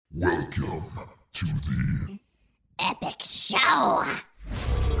Welcome to the Epic Show.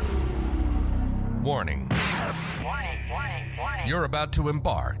 Warning. You're about to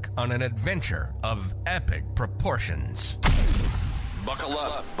embark on an adventure of epic proportions. Buckle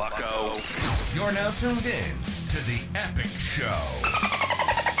up, bucko. You're now tuned in to the Epic Show.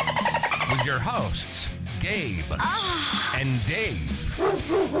 With your hosts, Gabe and Dave.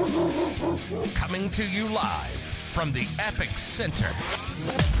 Coming to you live from the Epic Center.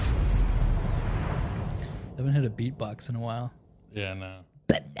 I haven't had a beatbox in a while. Yeah, no.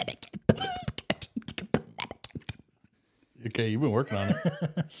 Okay, you've been working on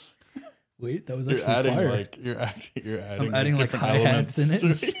it. Wait, that was You're actually adding fire. you're adding. I'm adding like different hi-hats in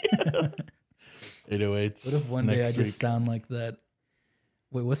elements it. to 808s. What if one day I next just week. sound like that?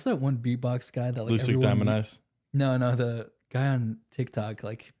 Wait, what's that one beatbox guy that like Loose Leaf everyone? Diamond Eyes? No, the guy on TikTok.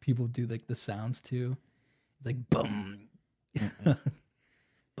 Like people do like the sounds too. It's like boom,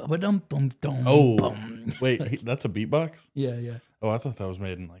 ba dum bum dum. Oh, bum. wait, that's a beatbox? Yeah, yeah. Oh, I thought that was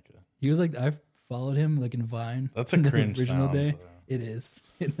made in like a. He was like, I followed him like in Vine. That's a in the cringe original sound, day. though. It is,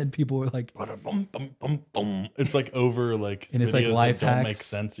 and then people were like, Bum, bum, bum, bum. It's like over like And it's like videos life that don't make hacks.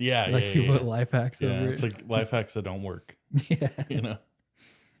 sense. Yeah, like yeah, people yeah. put life hacks Yeah, over it's it. like life hacks that don't work. Yeah. You know.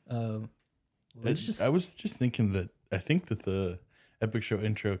 Well, it's just I was just thinking that I think that the Epic Show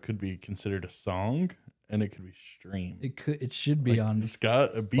intro could be considered a song and it could be streamed. it should be Like, on. It's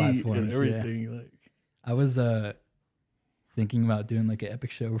got a beat and platforms, everything. Like I was thinking about doing like an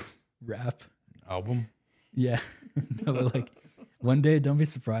Epic Show rap. album. Yeah, no, but like one day, don't be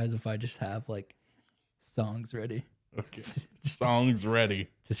surprised if I just have like songs ready Okay, songs ready.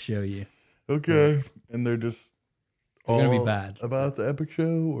 to show you. Okay, and they're just They're gonna be all bad. about the Epic Show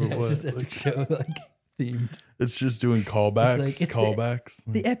or Yeah, what? it's just Epic Show like themed. It's just doing callbacks, It's like, it's callbacks.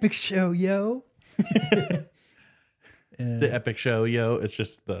 The Epic Show, yo. The Epic Show, yo. It's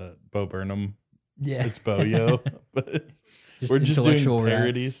just the Bo Burnham. Yeah, It's Bo, yo. But just we're just doing intellectual raps.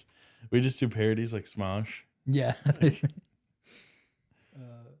 parodies. We just do parodies like Smosh. Yeah.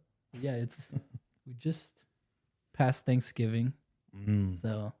 Yeah, we just passed Thanksgiving.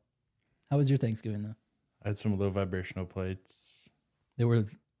 So, how was your Thanksgiving though? I had some low vibrational plates. There were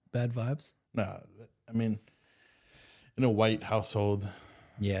bad vibes. Nah, I mean, in a white household,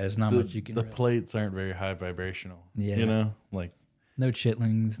 Yeah, there's not much you can. the really- plates aren't very high vibrational. Yeah. You know, like, No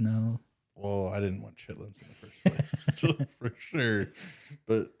chitlings, no. well, I didn't want chitlins in the first place, so for sure.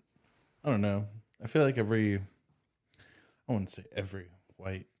 But I don't know. I feel like I wouldn't say every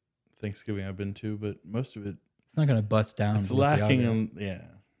white Thanksgiving I've been to, but most of it, It's not gonna bust down. it's lacking Balenciaga.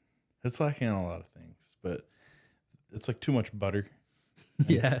 it's lacking on a lot of things, but it's like too much butter.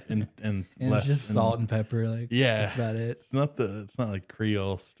 Yeah, And and less it's just salt and pepper. Like Yeah. that's about it. It's not like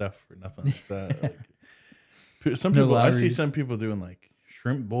Creole stuff or nothing like that. Like, some No people, I see Lowry's. some people doing like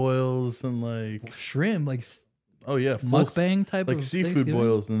shrimp boils and like, Shrimp, like oh yeah, mukbang type like of seafood Thanksgiving?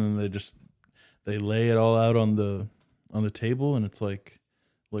 boils, and then they lay it all out on the table, and it's like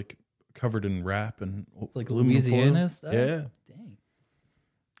covered in wrap and It's like aluminum foil. Louisiana style? Yeah, Dang,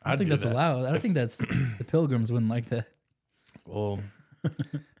 I I'd don't think do that's that. allowed. I don't think that's the Pilgrims wouldn't like that. Well,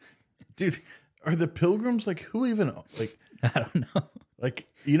 dude, are the Pilgrims like who even like? I don't know. Like,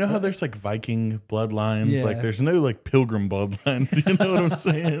 you know how there's like Viking bloodlines? Yeah. Like, there's no like Pilgrim bloodlines. You know what I'm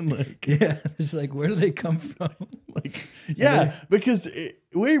saying? Like, Yeah, it's like where do they come from? like yeah, because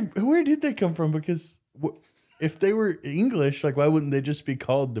where did they come from? Because if they were English, like, why wouldn't they just be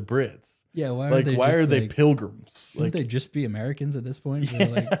called the Brits? Yeah, why Like, are they? why just are they like, Pilgrims? Shouldn't Like, they just be Americans at this point? They're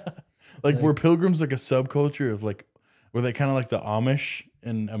like, were Pilgrims like a subculture of like, were they kind of like the Amish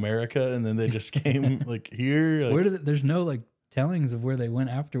in America, and then they just came like here? Like, where did there's no like tellings of where they went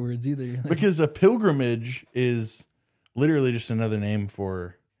afterwards either. Like, because a pilgrimage is literally just another name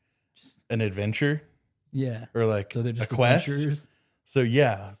for an adventure yeah, or like so they're just a quest. adventurers. So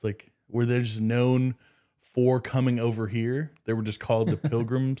yeah, it's like were they just known for coming over here? They were just called the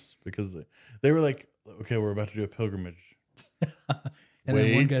pilgrims because they were like, okay, we're about to do a pilgrimage. And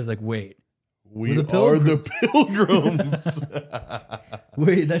then one Wait. guy's like, wait, We We're the are the pilgrims.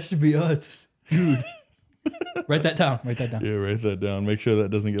 wait, that should be us, dude. Write that down. Write that down. Yeah, write that down. Make sure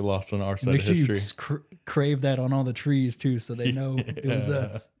that doesn't get lost on our side Make of sure history. you crave that on all the trees too, so they know it was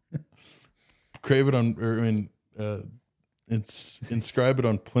us. Crave it on, or I mean, it's inscribe it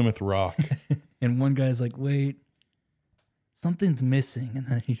on Plymouth Rock. And one guy's like, wait, something's missing, and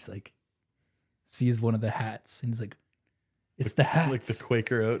then he's like, sees one of the hats, and he's like, it's the hats, Like the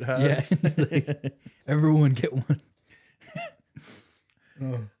Quaker oat yeah. hats. And he's like, everyone get one.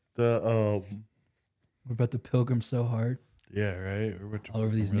 Oh, The we're about to pilgrim so hard yeah, right. We're about to all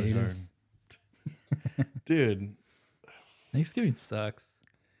over these really natives. hard. Dude, Thanksgiving sucks.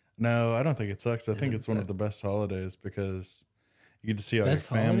 No, I don't think it sucks. I think doesn't it's one of suck. the best holidays because you get to see all Best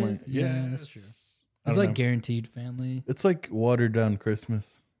your family. holidays? Yeah, that's true. I It's don't like know. guaranteed family. It's like watered down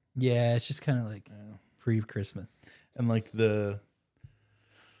Christmas. Yeah, it's just kind of like Yeah. pre-Christmas. And like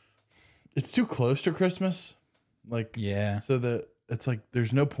it's too close to Christmas. Like, Yeah, so that it's like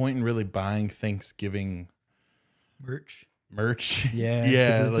there's no point in really buying Thanksgiving merch. merch. Yeah,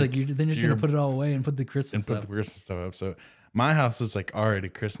 Yeah. It's like then you're just gonna you're- put it all away and put the and Christmas put up. the Christmas stuff up. So my house is like already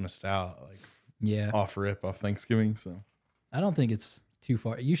Christmased out, like Yeah, off Thanksgiving. So I don't think it's too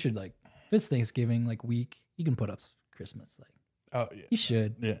far. You should like if it's Thanksgiving like week, you can put up Christmas. Like oh yeah. you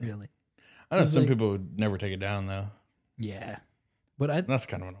should. Yeah. Really. I know It's some like- people would never take it down though. Yeah, but That's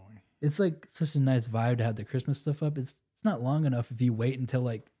kind of annoying. it's like such a nice vibe to have the Christmas stuff up. It's not long enough if you wait until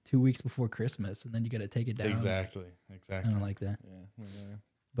like 2 weeks before Christmas and then you got to take it down. Exactly. I Exactly. don't like that. Yeah.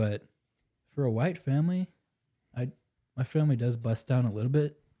 But for a white family, my family does bust down a little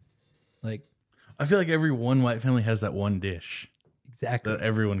bit. Like I feel like every one white family has that one dish exactly. that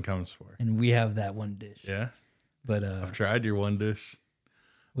everyone comes for. And we have that one dish. Yeah. But I've tried your one dish,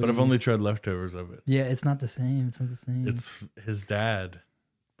 what but do I've you- only tried leftovers of it. Yeah, it's not the same. It's not the same. It's his dad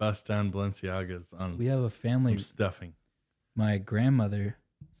bust down Balenciagas on We have a family. some stuffing. My grandmother,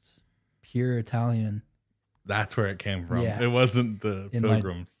 it's pure Italian. That's where it came from. Yeah. It wasn't the In my-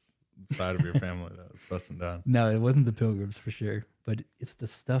 Pilgrims side of your family that was busting down. No, it wasn't the Pilgrims for sure, but it's the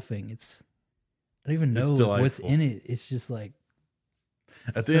stuffing. I don't even It's know what's delightful. in it. It's just like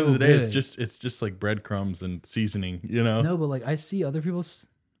At the end of so the day, good. it's just like breadcrumbs and seasoning, you know? no, but like I see other people's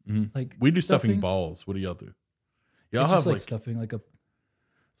Mhm. like We do stuffing balls. What do y'all do? Y'all It's have just like like stuffing, like a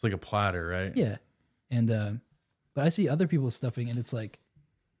it's like a platter, right? yeah, and but I see other people's stuffing, and it's like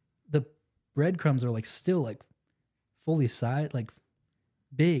the breadcrumbs are like still like fully like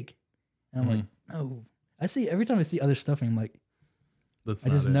big, and I'm like, no. I see every time I see other stuffing, I'm like, That's I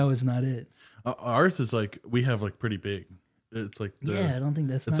not just it. know it's not it. Ours is like we have like pretty big. It's like Yeah, I don't think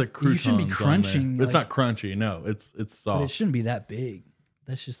that's. it's not, like croutons. you shouldn't be crunching. On there. It's like- not crunchy. No, it's But soft. it shouldn't be that big.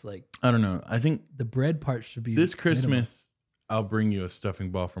 That's just like I don't know. I think the bread part should be this minimal. Christmas I'll bring you a stuffing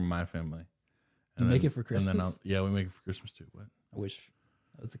ball from my family. You make it for And then Christmas? yeah, we make it for Christmas too. What? I wish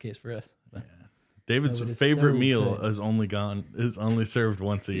that was the case for us. But David's No, but it's favorite so meal good. is only served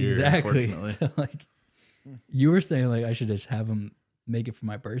once a year. exactly. Unfortunately. So like, you were saying like I should just have him make it for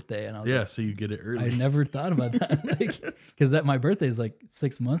my birthday, and I was Yeah, like, so you get it I early. never thought about that, because that my birthday is like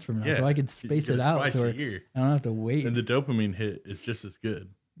 6 months from now, Yeah, so I could you space get it it out twice to a where year. I don't have to wait. And the dopamine hit is just as good.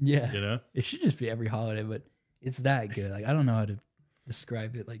 Yeah, You know? it should just be every holiday, but it's that good. Like I don't know how to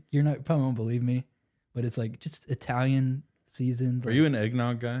describe it. Like probably won't believe me, but it's like just Italian seasoned. Are like- you an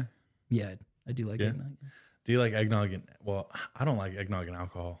eggnog guy? Yeah, I do like Yeah? eggnog. Do you like eggnog and well, I don't like eggnog and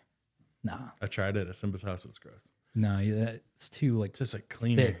alcohol. Nah, I tried it at Simba's house, it was gross. no, it's too like It's just like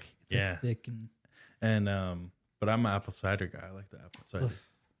cleaner. thick. It's Yeah. like thick and And but I'm an apple cider guy. I like the apple cider. Oof.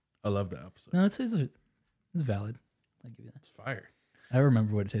 I love the apple cider. no, it's valid. I give you that. It's fire. I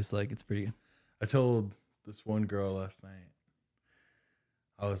remember what it tastes like. It's pretty good. I told this one girl last night,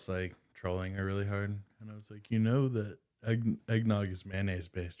 I was like trolling her really hard. And I was like, you know that eggnog is mayonnaise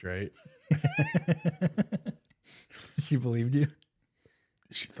based, right? She believed you.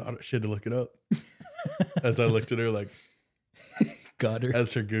 She thought she had to look it up. As I looked at her, like, Got her.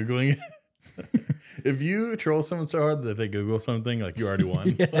 as her Googling it. If you troll someone so hard that they Google something, like you already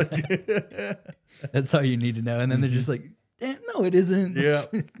won. Yeah. Like, That's all you need to know. And then they're just like, damn, no, it isn't. yeah.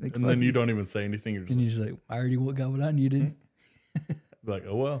 Like, And then you don't even say anything. You're just and you're just like, I already got what I needed. like,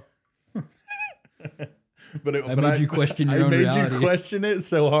 oh well. But I made you question your own I made reality. you question it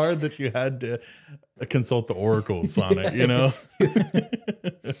so hard that you had to consult the oracles on it. You know,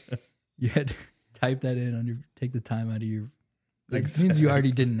 You had to type that in take the time out of your. Like, it means Exactly. you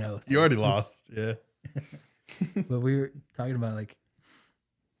already didn't know. So you already it's- lost. Yeah, But we were talking about like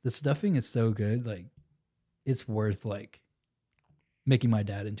the stuffing is so good. Like it's worth like making my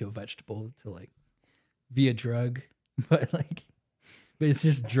dad into a vegetable to like be a drug. But it's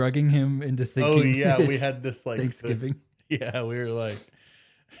just drugging him into thinking. oh yeah, we it's had this like Thanksgiving. yeah, we were like,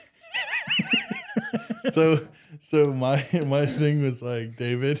 so my thing was like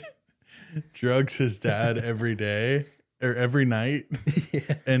David drugs his dad every day or every night,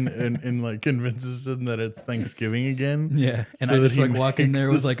 and like convinces him that it's Thanksgiving again. Yeah, and So I that just he like walk in makes there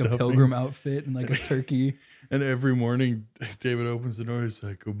the with like a stuffing. pilgrim outfit and like a turkey. And every morning, David opens the door. He's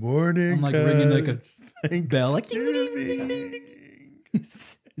like, "Good morning." I'm like ringing like a It's bell, like, ding, ding, ding, ding,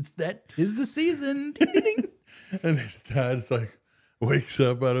 Thanksgiving." It's that 'tis the season. Ding, ding, ding. And his dad's like, wakes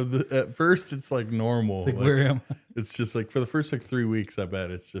up out of at first it's like normal. Like, where am I? It's just like for the first like 3 weeks, I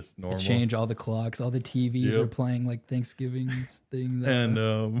bet it's just normal. They change all the clocks, all the TVs are playing like Thanksgiving things.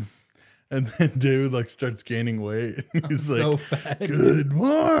 And then David like starts gaining weight. He's like, so fat. "Good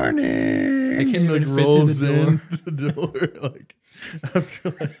morning." I can't like even rolls fit through in the door like after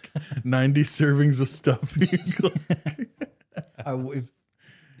like 90 servings of stuffing. I would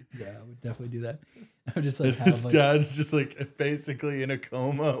definitely do that. I would just like His have dad's just like basically in a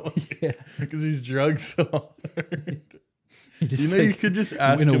coma because he's drugged so hard. just, You know, you could just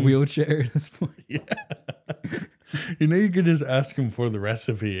ask in a him. wheelchair at this point. Yeah. You know, you could just ask him for the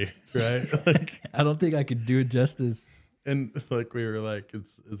recipe, right? Like, I don't think I could do it justice. and like we were like,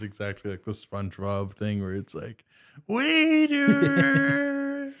 it's exactly like the SpongeBob thing where it's like,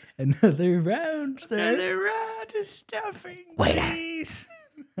 waiter, Another round, sir. another round of stuffing, please.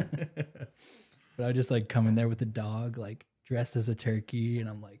 But I just like come in there with the dog, like dressed as a turkey, and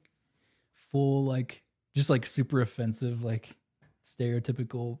I'm like full, like just like super offensive, like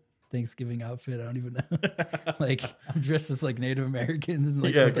stereotypical Thanksgiving outfit. I don't even know. Like I'm dressed as like Native Americans, and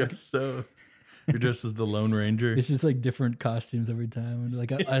like, Yeah, I with, like, guess so. You're dressed as the Lone Ranger, it's just like different costumes every time, and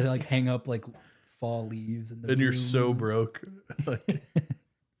like I like hang up like fall leaves in the and you're room. so broke. Like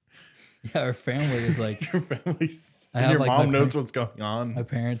Yeah, our family is like your family's. I And have, your like, mom my knows par- what's going on. my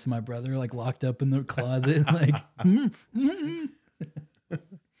parents and my brother are like locked up in the closet, like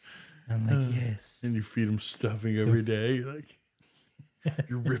I'm like, yes. And you feed them stuffing every day. Like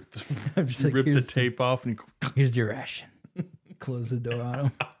you rip the, I'm just you like, rip the here's, tape off and you. here's your ration. Close the door on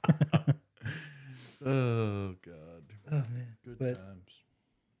them. Oh God. Oh man. Good But times.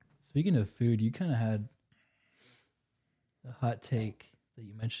 speaking of food, you kind of had a hot take that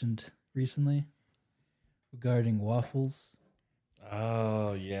you mentioned recently regarding waffles.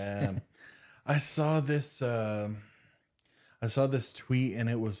 Oh yeah. I saw this tweet and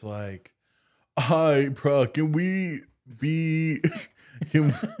it was like, "Hi, bro, can we be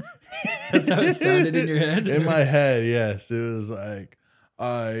can That's how it sounded in your head. in my head, yes. It was like,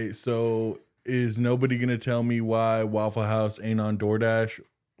 so is nobody gonna tell me why Waffle House ain't on DoorDash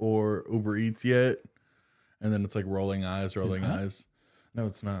or Uber Eats yet?" And then it's like rolling eyes. No,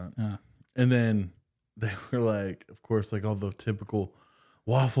 it's not. Oh. And then they were like, of course, like all the typical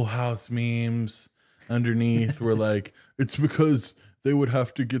Waffle House memes underneath were like, it's because they would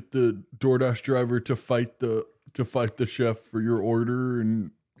have to get the DoorDash driver to fight the chef for your order.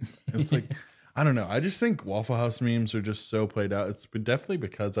 And it's like, I don't know. I just think Waffle House memes are just so played out. It's definitely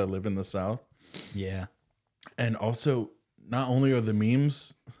because I live in the South. Yeah. And also, not only are the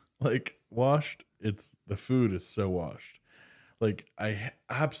memes like washed, it's the food is so washed. Like I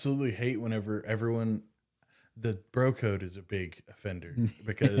absolutely hate whenever the bro code is a big offender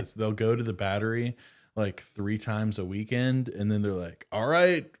because they'll go to the Battery like 3 times a weekend and then they're like, "All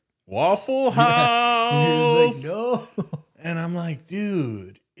right, Waffle House." And you're just like, no. And I'm like,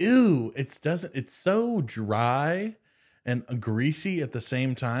 dude, ew, it's so dry and greasy at the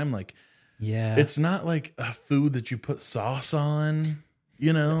same time. Like, Yeah. it's not like a food that you put sauce on,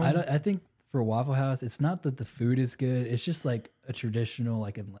 you know? I think for Waffle House, it's not that the food is good. It's just like a traditional,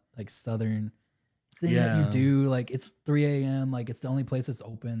 like Southern thing that Yeah. you do. Like it's 3 a.m. Like it's the only place that's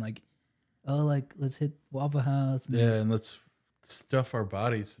open. Like, oh, like let's hit Waffle House. And Yeah, and let's stuff our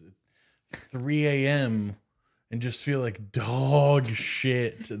bodies at 3 a.m. and just feel like dog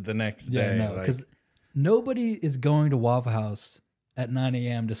shit the next day. no, because nobody is going to Waffle House at 9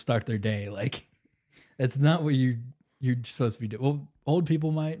 a.m. to start their day. Like that's not what you're supposed to be doing. Well, old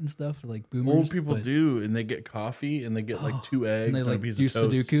people might and stuff, like boomers. old people but- do, and they get coffee and they get like 2 eggs and they and like a piece do of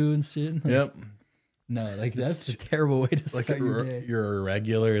toast. Sudoku and shit. Like, Yep. No, like that's a terrible way to Like start your day. you're a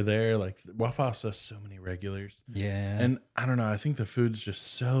regular there. Like Waffle House has so many regulars. Yeah. And I don't know, I think the food's just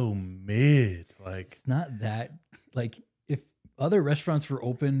so mid. Like It's not that like if other restaurants were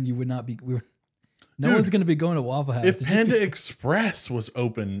open, you would not be. No Dude, one's going to be going to Waffle House. if It's just Panda because- Express was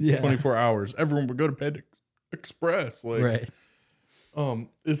open Yeah. 24 hours, everyone would go to Panda Express. Like, right?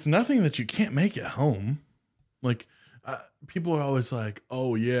 it's nothing that you can't make at home. Like, people are always like,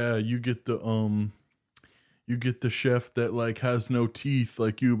 "Oh yeah, you get the chef that like has no teeth,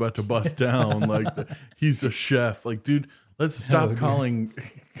 like you about to bust down. Like he's a chef." Like, dude, let's stop dear. calling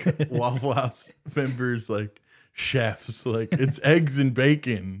Waffle House members like chefs. Like it's eggs and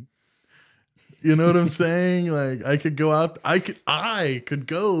bacon. You know what I'm saying? Like I could go out, I could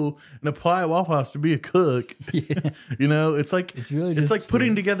go and apply at Waffle House to be a cook. Yeah. You know, it's like It's really it's just like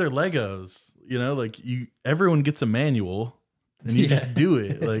putting together Legos. You know, like everyone gets a manual and you Yeah. just do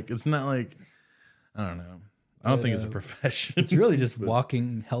it. Like it's not like I don't know. I don't think it's a profession. It's really just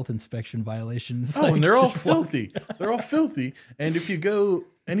walking health inspection violations. Oh, and they're all filthy. They're all filthy. And if you go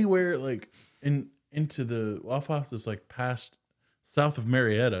anywhere like into the Waffle House, it's like past south of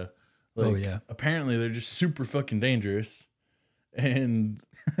Marietta. Like, apparently they're just super fucking dangerous. And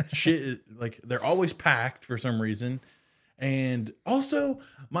shit, like they're always packed for some reason. And also,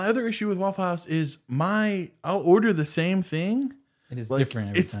 my other issue with Waffle House is I'll order the same thing. It is different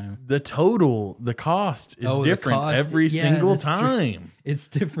every time. The cost is different every single time. True. It's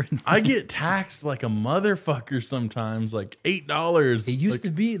different. I get taxed like a motherfucker sometimes, like $8. It used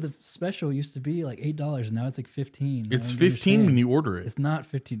to be, the special used to be like $8. Now it's like $15. It's $15 when you order it. It's not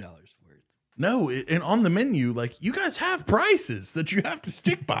 $15 worth. No, and on the menu, like you guys have prices that you have to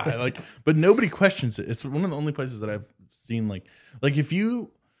stick by, like, but nobody questions it. It's one of the only places that I've seen like if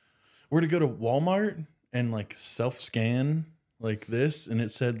you were to go to Walmart and like self-scan like this and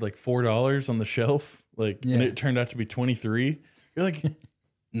it said like $4 on the shelf, like, and it turned out to be 23, you're like,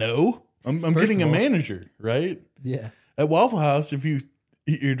 no, I'm getting a manager, right? Yeah. At Waffle House,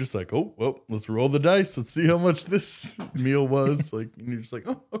 you're just like, oh, well, let's roll the dice. Let's see how much this meal was. Like, and you're just like,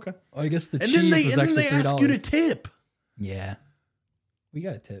 oh, okay. Oh, I guess the and cheese then was actually $3. Ask you to tip. Yeah. We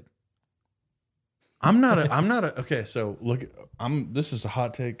got a tip. Okay, so look, this is a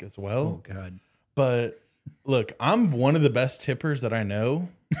hot take as well. Oh God. But look, I'm one of the best tippers that I know.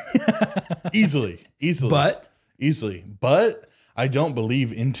 Easily. But I don't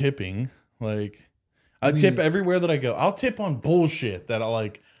believe in tipping. Like, I tip everywhere that I go. I'll tip on bullshit that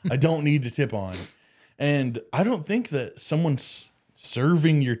I don't need to tip on. And I don't think that someone's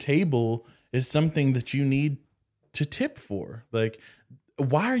serving your table is something that you need to tip for. Like,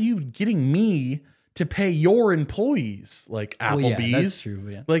 why are you getting me to pay your employees? Like Applebee's. Well, yeah, that's true,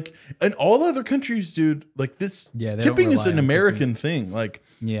 yeah. Like, in all other countries, dude, like this, tipping is an American thing. Like,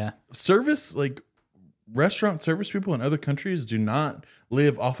 service, like restaurant service people in other countries do not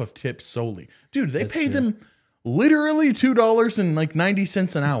live off of tips solely. Dude, they pay them literally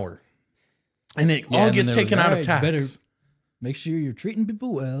 $2.90 an hour. And it all gets taken out of tax. Better make sure you're treating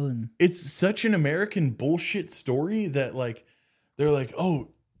people well. And it's such an American bullshit story that like, they're like, oh,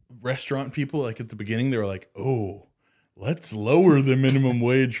 restaurant people, like at the beginning, they were like, oh, let's lower the minimum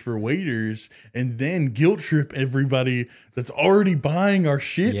wage for waiters and then guilt trip everybody that's already buying our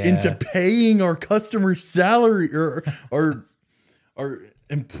shit into paying our customers' salary or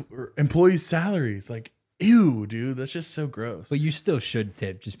employees' salaries. Like, ew, dude, that's just so gross. But you still should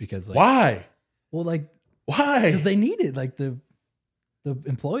tip just because. Like, why? Well, like, why? Because they need it, like the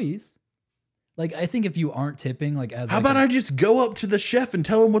employees. Like, I think if you aren't tipping, like, as how about I just go up to the chef and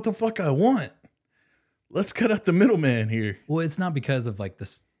tell him what the fuck I want? Let's cut out the middleman here. Well, it's not because of like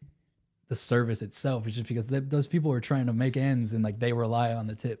the service itself. It's just because those people are trying to make ends and like they rely on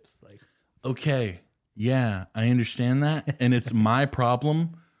the tips. Like, okay, yeah, I understand that, and it's my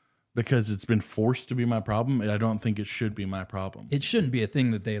problem because it's been forced to be my problem. And I don't think it should be my problem. It shouldn't be a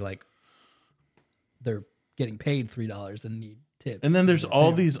thing that they're getting paid $3 and need tips. And then there's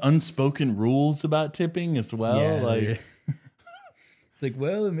all these unspoken rules about tipping as well. Yeah, like, it's like,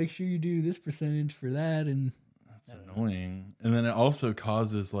 well, make sure you do this percentage for that, and that's annoying. And then it also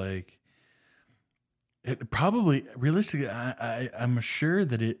causes like, it probably realistically, I'm sure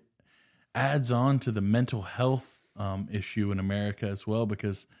that it adds on to the mental health issue in America as well,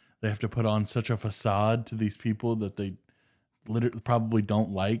 because they have to put on such a facade to these people that they literally probably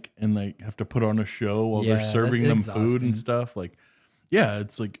don't like, and they have to put on a show while they're serving them food and stuff. Like, yeah,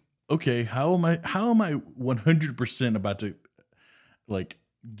 it's like, okay, how am I 100% about to like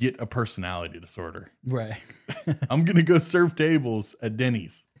get a personality disorder? Right. I'm gonna go serve tables at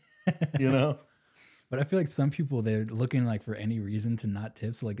Denny's, you know. But I feel like some people, they're looking like for any reason to not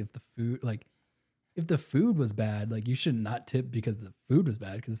tip. So like if the food was bad, like you should not tip because the food was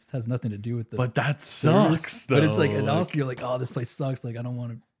bad, because it has nothing to do with the. But that sucks, though. But it's like, and also you're like, oh, this place sucks. Like, I don't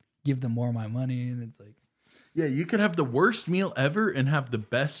want to give them more of my money, and it's like, yeah, you could have the worst meal ever and have the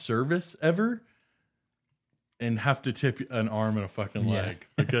best service ever, and have to tip an arm and a fucking leg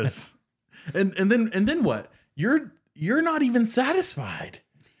because, and then what? You're not even satisfied.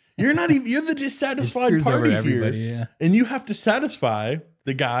 You're not even. You're the dissatisfied party here, and you have to satisfy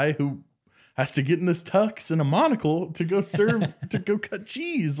the guy who has to get in this tux and a monocle to go serve to go cut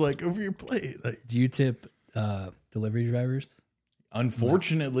cheese like over your plate. Like, do you tip delivery drivers?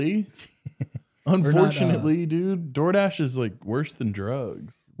 Unfortunately, unfortunately, dude, DoorDash is like worse than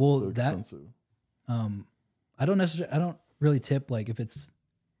drugs. Well, so expensive. I don't really tip like if it's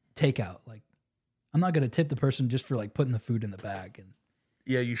takeout. Like, I'm not gonna tip the person just for like putting the food in the bag. And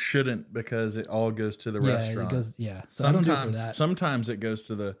yeah, you shouldn't, because it all goes to the restaurant. It goes, so I don't do it for that. Sometimes it goes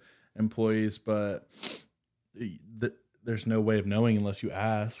to the employees, but there's no way of knowing unless you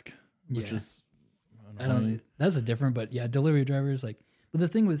ask, which Yeah. is I don't. That's a different, but yeah, delivery drivers like. But the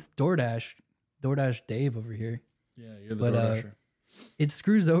thing with DoorDash Dave over here, Yeah, you're the but DoorDasher. it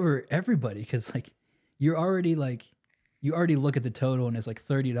screws over everybody because like you already look at the total and it's like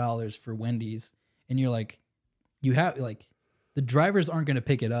 $30 for Wendy's, and you're like, you have like, the drivers aren't going to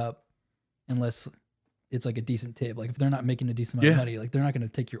pick it up unless it's like a decent tip. Like if they're not making a decent amount of money, like they're not going to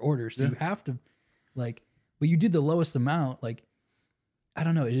take your order. So you have to like, but you do the lowest amount. Like, I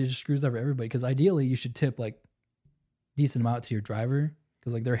don't know. It just screws over everybody because ideally you should tip like decent amount to your driver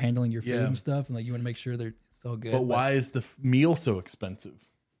because like they're handling your food and stuff. And like you want to make sure they're so good. But why is the meal so expensive?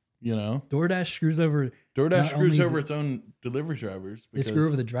 You know, DoorDash screws over. DoorDash screws over its own delivery drivers. They screw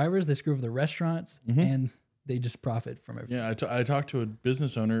over the drivers. They screw over the restaurants, and they just profit from everything. Yeah, I talked to a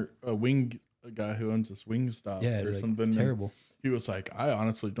business owner, a guy who owns this wing stop. Yeah, or like, something. it's terrible. He was like, I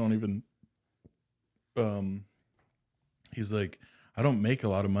honestly don't even. He's like, I don't make a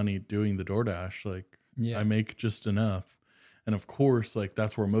lot of money doing the DoorDash. Like, I make just enough, and of course, like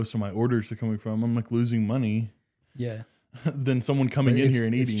that's where most of my orders are coming from. I'm like losing money. Yeah. Than someone coming in here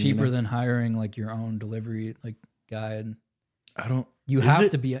and eating. It's cheaper than hiring like your own delivery like guy. And I don't. You have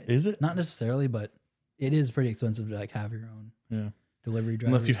to be. Is it not necessarily, but it is pretty expensive to like have your own delivery driver.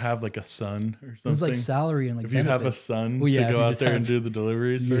 Unless you have like a son or something. It's like salary and like if you have a son to go out there and do the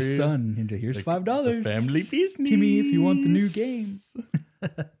deliveries for your you. son, and here's like $5. Family business. Timmy, if you want the new game.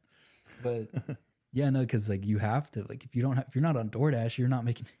 But yeah, no, because like you have to like if you're not on DoorDash, you're not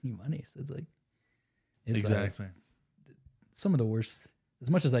making any money. So it's like exactly. Some of the worst.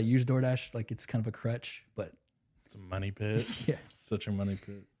 As much as I use DoorDash, like it's kind of a crutch, but it's a money pit. Yeah, it's such a money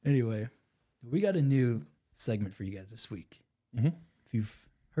pit. Anyway, we got a new segment for you guys this week. If you've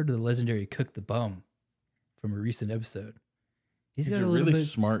heard of the legendary Cook the Bum from a recent episode, he's got a really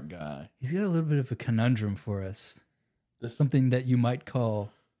smart guy. He's got a little bit of a conundrum for us. Something that you might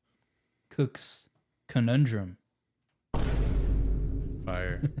call Cook's conundrum.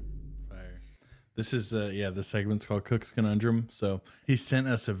 Fire. This is the segment's called Cook's Conundrum. So he sent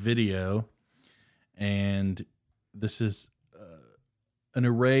us a video, and this is an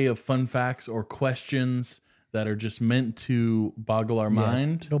array of fun facts or questions that are just meant to boggle our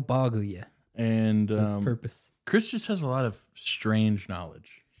mind. It'll boggle you. And purpose. Chris just has a lot of strange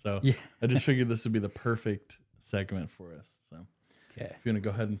knowledge. So I just figured this would be the perfect segment for us. So if you want to go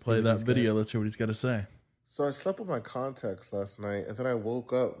ahead and play that video, let's hear what he's got to say. So I slept with my contacts last night, and then I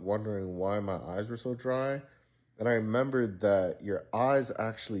woke up wondering why my eyes were so dry. And I remembered that your eyes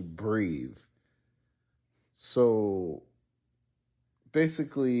actually breathe. So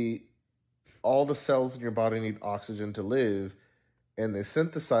basically, all the cells in your body need oxygen to live, and they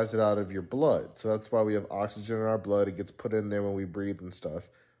synthesize it out of your blood. So that's why we have oxygen in our blood. It gets put in there when we breathe and stuff.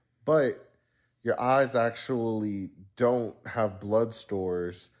 But your eyes actually don't have blood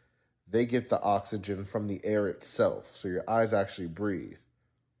stores. They get the oxygen from the air itself. So your eyes actually breathe.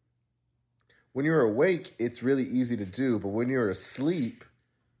 When you're awake, it's really easy to do. But when you're asleep,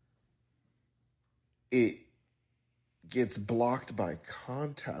 it gets blocked by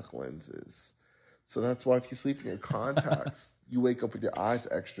contact lenses. So that's why if you sleep in your contacts, you wake up with your eyes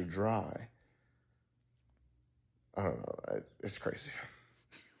extra dry. I don't know. It's crazy.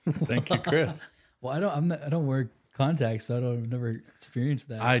 Thank you, Chris. Well, I don't wear contacts, so I've never experienced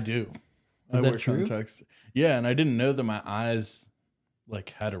that. I do. I wear contacts. Yeah, and I didn't know that my eyes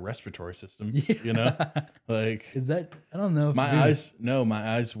like had a respiratory system. You know, like is that? I don't know. If my eyes. No,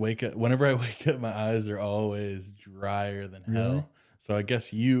 my eyes wake up. Whenever I wake up, my eyes are always drier than hell. Really? So I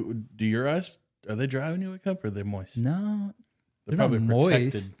guess your eyes, are they dry when you wake up, or are they moist? No, they're probably not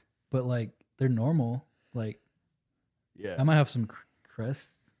moist, protected. but like they're normal. Like, yeah, I might have some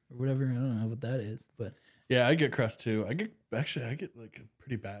crusts or whatever. I don't know what that is, but yeah, I get crust too. I get like a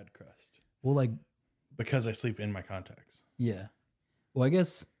pretty bad crust. Well, like because I sleep in my contacts. Yeah. Well,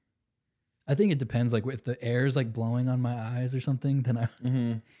 I think it depends. Like if the air is like blowing on my eyes or something, then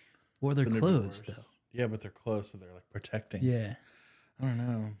or they're closed though. Yeah, but they're closed, so they're like protecting. Yeah. I don't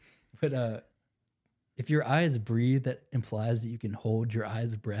know. But if your eyes breathe, that implies that you can hold your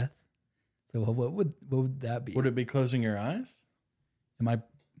eyes' breath. So what would that be? Would it be closing your eyes? Are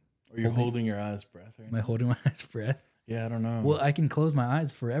you holding your eyes' breath? Am I holding my eyes' breath? Yeah, I don't know. Well, I can close my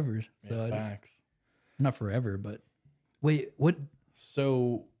eyes forever. So facts. Not forever, but wait, what?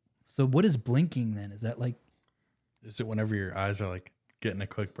 So what is blinking then? Is that like? Is it whenever your eyes are like getting a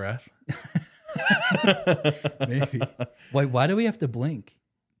quick breath? Maybe. Why do we have to blink?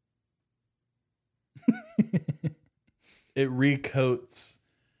 It recoats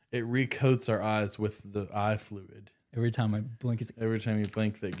our eyes with the eye fluid. Every time I blink, every time you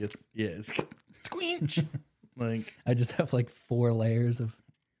blink, that gets it's squinch. Like, I just have like 4 layers of.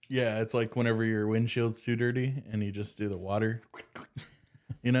 yeah, it's like whenever your windshield's too dirty and you just do the water,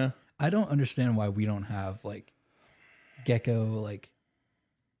 you know? I don't understand why we don't have like gecko like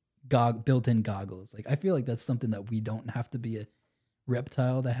built-in goggles. Like I feel like that's something that we don't have to be a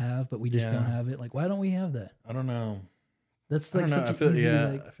reptile to have, but we just Yeah. don't have it. Like why don't we have that? I don't know. That's I like don't know. such I feel, an easy yeah,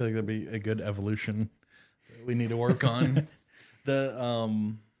 like I feel like that'd be a good evolution that we need to work on.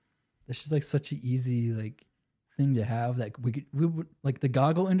 that's just like such an easy like thing to have that we would like the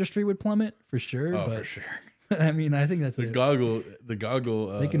goggle industry would plummet for sure. Oh, but for sure. I mean, I think that's The it. goggle.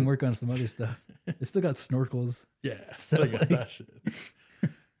 They can work on some other stuff. They still got snorkels. Yeah, So, they got like- that shit.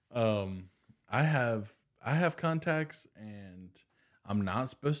 I have contacts, and I'm not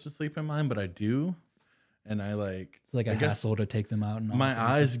supposed to sleep in mine, but I do, and I like. It's like a I guess hassle to take them out and my off.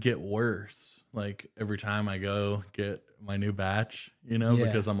 eyes get worse like every time I go get my new batch, you know, Yeah.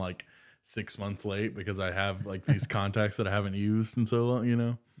 because I'm like 6 months late because I have like these contacts that I haven't used in so long, you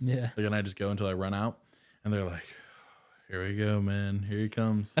know. Yeah. Like, and I just go until I run out, and they're like, "Here we go, man. Here he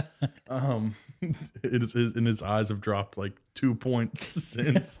comes." And his eyes have dropped like 2 points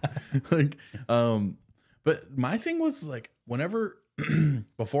since. Like, but my thing was like, whenever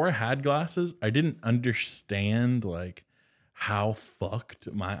before I had glasses, I didn't understand like how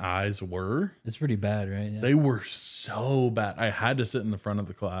fucked my eyes were. It's pretty bad, right? Yeah. They were so bad. I had to sit in the front of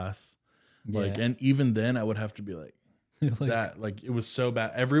the class, like, Yeah. and even then, I would have to be like. Like, That like it was so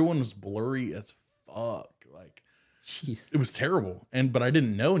bad. Everyone was blurry as fuck. Like jeez. it was terrible. But I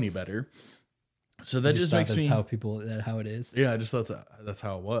didn't know any better. So that just makes me how it is. yeah. I just thought that's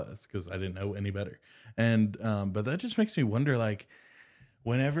how it was because I didn't know any better. And but that just makes me wonder like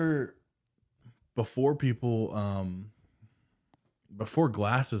whenever before people before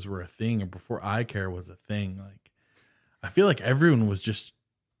glasses were a thing or before eye care was a thing, like I feel like everyone was just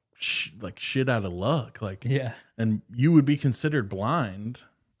like shit out of luck. Like Yeah. and you would be considered blind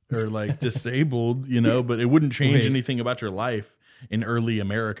or like disabled, you know, but it wouldn't change Wait. anything about your life in early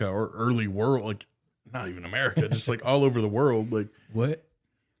America or early world, like not even America, just like all over the world. Like, What?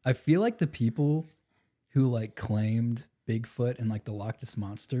 I feel like the people who like claimed Bigfoot and like the Loch Ness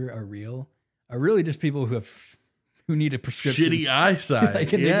monster are real are really just people who need a prescription. shitty eyesight.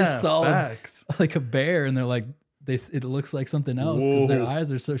 Like, and they yeah, just saw facts. like a bear and they're like it looks like something else because their Whoa.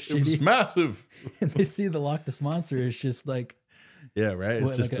 eyes are so It was shitty. massive. And they see the Loch Ness monster is just like Yeah, right. It's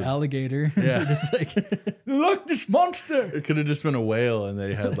what, just like an a- alligator. Yeah. They're just like Loch Ness monster. it could have just been a whale, and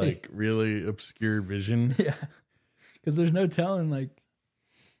they had like really obscure vision. Yeah, because there's no telling like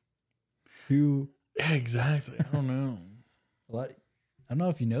who. Yeah, exactly. I don't know. A lot. I don't know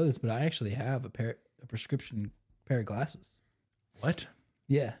if you know this, but I actually have a prescription pair of glasses. What?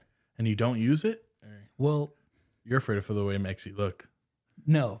 Yeah. And you don't use it? Or Well, you're afraid of the way it makes you look.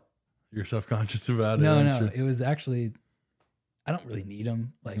 no, You're self conscious about it. no. aren't you? It was actually. I don't really need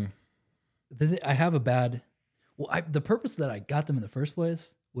them. Like, Mm-hmm. I have a bad. Well, the purpose that I got them in the first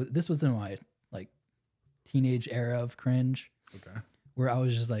place this was in my like teenage era of cringe, Okay. where I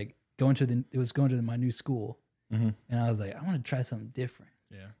was just like going to my new school, and I was like, I want to try something different.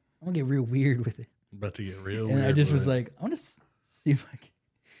 Yeah. I want to get real weird with it. About to get real And I weird just with was it. like, I want to see if I can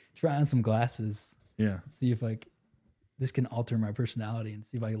try on some glasses, Yeah. see if this can alter my personality and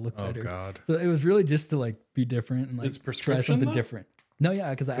see if I can look Oh, better. God. So it was really just to like be different and like It's try prescription, something though? different. No, yeah,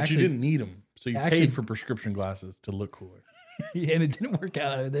 because I But actually you didn't need them. So you actually- paid for prescription glasses to look cooler. yeah, and it didn't work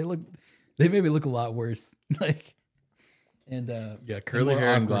out. They made me look a lot worse. Like, and Yeah, and curly more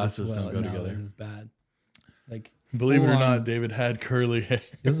hair and awkward as glasses don't go No, together. It was bad. Like, Believe it or full not, on- David had curly hair.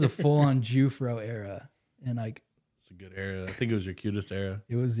 it was a full on Jufro era, and like It's a good era. I think it was your cutest era.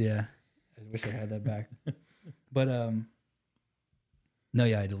 it was. Yeah, I wish I had that back. But no,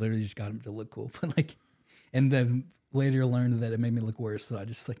 yeah, I literally just got him to look cool. But like, and then later learned that it made me look worse, so I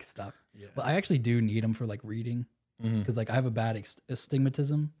just like stopped. Yeah. But I actually do need them for like reading because like I have a bad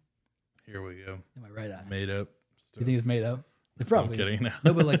astigmatism Here we go. in my right eye. Made up. You think it's made up? It probably. I'm kidding now.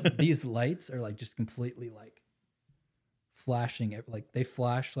 No, but like these lights are like just completely like flashing. Like they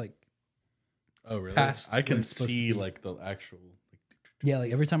flash like Oh, really? past I where can it's supposed to see be. like the actual. yeah,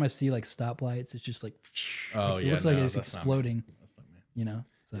 like every time I see like stoplights, it's just like Oh, it yeah, looks like no, it's that's not me. exploding. That's not me. You know,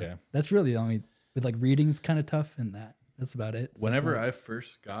 so Yeah. that's really the only with like reading's kind of tough, and that's about it. So Whenever it's I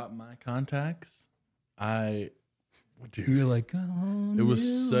first got my contacts, dude, you're like, oh, it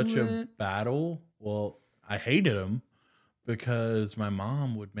was such a battle. Well, I hated them because my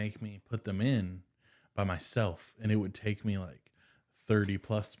mom would make me put them in by myself, and it would take me like 30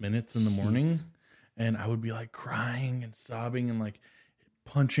 plus minutes in the morning. Jeez. And I would be like crying and sobbing and like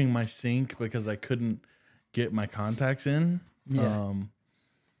punching my sink because I couldn't get my contacts in. Yeah.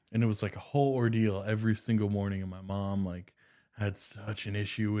 And it was like a whole ordeal every single morning. And my mom like had such an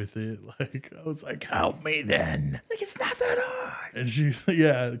issue with it. Like I was like, help me then. Like, it's not that hard. And she's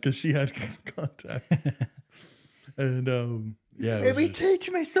yeah, because she had contacts. And yeah, Maybe teach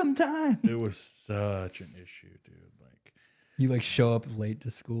me sometime. it was such an issue, dude. Like You like show up late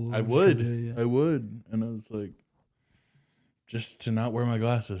to school. I would, and I was like, just to not wear my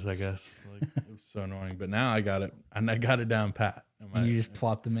glasses, I guess. Like it was so annoying. But now I got it, and I got it down pat. And you just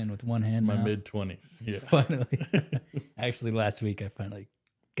plopped them in with one hand. My now. mid-20s. Yeah. Finally. Actually, last week I finally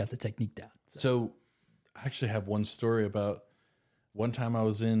got the technique down. So I actually have one story about one time I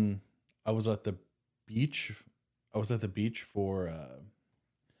was at the beach. I was at the beach for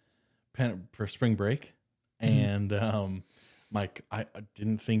spring break, and I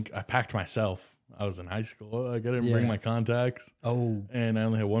didn't think I packed myself. I was in high school. Like, I didn't bring my contacts. Oh, And I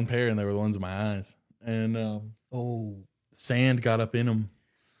only had one pair, and they were the ones in my eyes. And sand got up in them,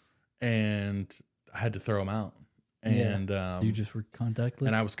 and I had to throw them out. And so you just were contactless.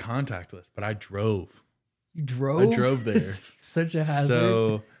 and I was contactless, but I drove. You drove. I drove there. Such a hazard.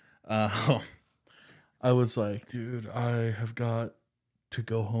 So I was like, dude, I have got to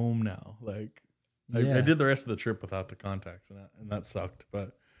go home now. Like, I did the rest of the trip without the contacts, and that sucked,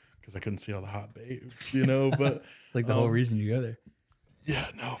 but because I couldn't see all the hot babes, you know. But it's like the whole reason you go there. Yeah,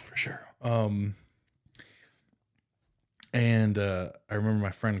 no, for sure. And I remember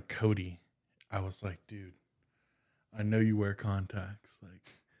my friend Cody. I was like, dude, I know you wear contacts.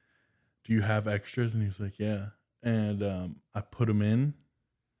 Like, do you have extras? And he was like, yeah. And I put them in.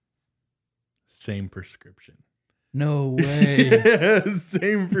 Same prescription. No way.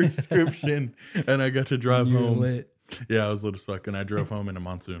 Same prescription. And I got to drive You're home. lit. Yeah, I was lit as fuck. And I drove home in a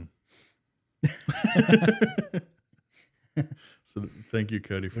monsoon. So thank you,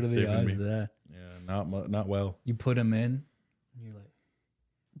 Cody, for What are the saving odds me. of that? Yeah, not well. You put them in, and you're like,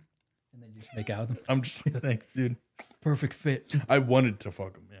 and then you just make out with them. I'm just thanks, dude. Perfect fit. I wanted to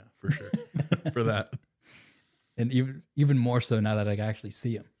fuck him, yeah, for sure. For that. And even more so now that I actually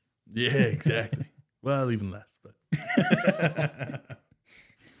see him. Yeah, exactly. Well, even less, but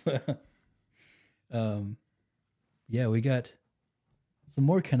yeah, we got some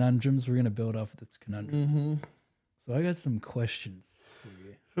more conundrums. We're gonna build off of this conundrum. Mm-hmm. So I got some questions for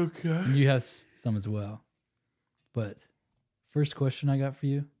you. Okay. And you have some as well. But first question I got for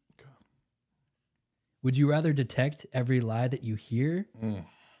you. Okay. Would you rather detect every lie that you hear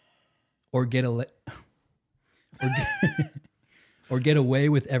or get or get away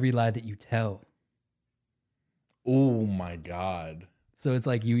with every lie that you tell? Oh my God. So it's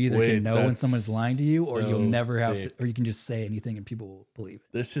like you either can know when someone's lying to you, or you'll never have to, or you can just say anything and people will believe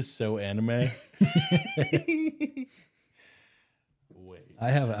it. This is so anime. Wait. I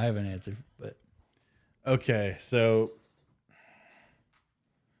have an answer, but Okay, so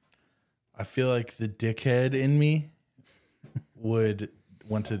I feel like the dickhead in me would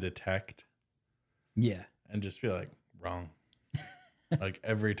want to detect yeah. and just be like, wrong. Like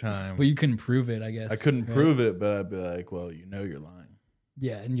every time. Well, you couldn't prove it, I guess. I couldn't right? prove it, but I'd be like, well, you know you're lying.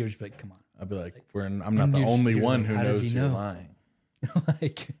 Yeah, and you'll just be like, come on. I'd be like, I'm not the you're only just one like, who how does knows he you're know? lying.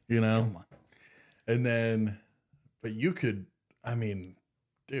 Like, You know? come on. And then, but you could, I mean,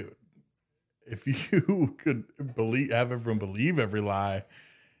 dude, if you could have everyone believe every lie,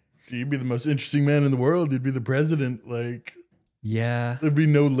 you'd be the most interesting man in the world. You'd be the president. Like, Yeah. there'd be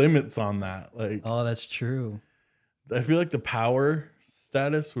no limits on that. Like, Oh, that's true. I feel like the power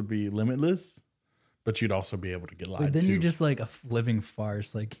status would be limitless, but you'd also be able to get lied But then to. you're just like a living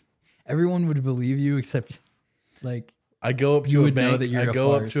farce. Like everyone would believe you except like, I go up you to a would know bank. that you're I a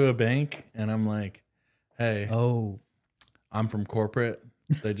go up farce. to a bank and I'm like, hey, oh, I'm from corporate.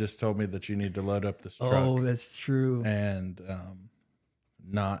 They just told me that you need to load up this truck. oh, that's true. And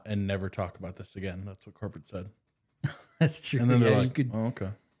never talk about this again. That's what corporate said. That's true. And then they're Yeah, like, oh, okay.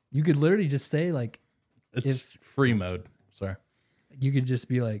 you could literally just say like, It's free mode. Sorry. you could just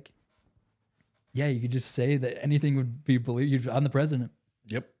be like, yeah, you could just say that anything would be believed. I'm the president.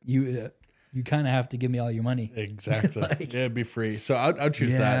 Yep. You kind of have to give me all your money. Exactly. Like- yeah, it'd be free. So I'd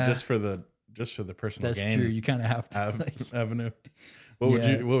choose that Yeah. just for the personal That's gain true. You kind of have to. like- avenue. What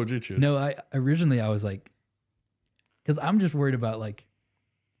would you choose? No, I originally I was like, because I'm just worried about like,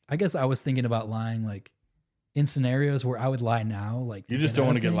 I guess I was thinking about lying like in scenarios where I would lie now. Like You just don't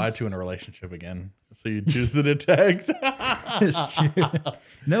want to get lied to in a relationship again. So you choose the detect. It's true.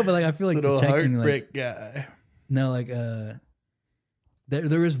 No, but like I feel like Little detecting heartbreak like guy. no like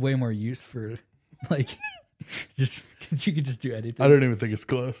there is way more use for like just because you could just do anything. I don't even think it's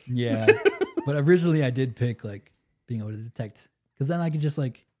close. Yeah, but originally I did pick like being able to detect because then I could just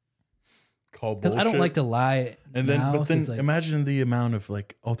like call Because bullshit. I don't like to lie. And then, now, but then so it's like, imagine the amount of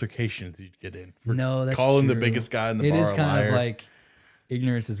like altercations you'd get in for no, that's calling the true. biggest guy in the It bar is a kind liar. of like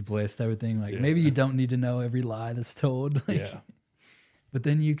ignorance is bliss type of thing. Like maybe you don't need to know every lie that's told. Like, yeah. But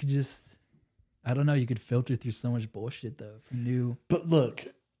then you could just, I don't know, you could filter through so much bullshit though. If you knew, But look,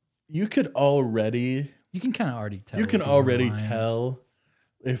 you could already you can kind of already tell. you can if people are already lying. tell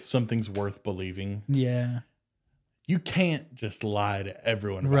if something's worth believing. Yeah. You can't just lie to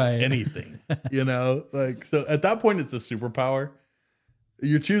everyone about Right. anything, you know? Like, so at that point, it's a superpower.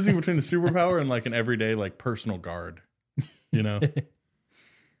 You're choosing between a superpower and like an everyday, like personal guard, you know?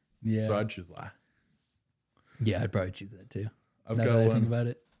 Yeah. So I'd choose lie. Yeah, I'd probably choose that too. I've Now got that I one. think about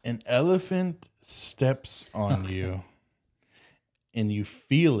it. An elephant steps on you and you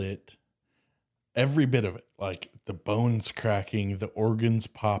feel it, every bit of it, like the bones cracking, the organs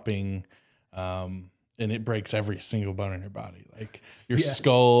popping, and it breaks every single bone in your body, like your Yeah.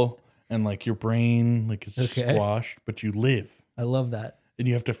 skull and like your brain, like it's Okay. squashed, but you live I love that. and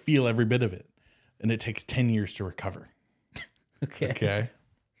you have to feel every bit of it. And it takes 10 years to recover. Okay. Okay.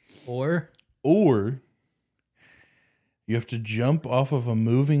 Or Or you have to jump off of a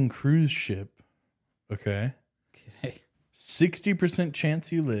moving cruise ship. Okay. okay. 60%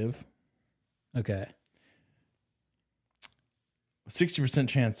 chance you live. Okay. 60%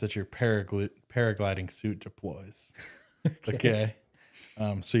 chance that your paragliding suit deploys. Okay.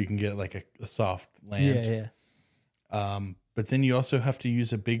 So you can get like a soft land. Yeah, yeah. But then you also have to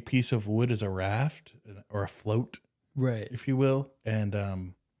use a big piece of wood as a raft or a float, Right. if you will. And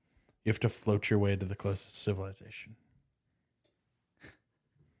you have to float your way to the closest civilization.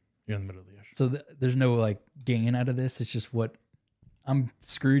 You're in the middle of the ocean. So there's no like gain out of this. It's just what I'm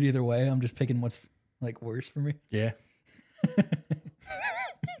screwed either way. I'm just picking what's like worse for me. Yeah.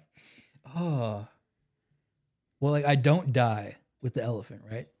 Oh. Well, like I don't die with the elephant,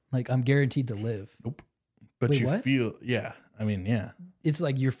 right? Like I'm guaranteed to live. Nope. But Wait, you what? feel, yeah. I mean, yeah. It's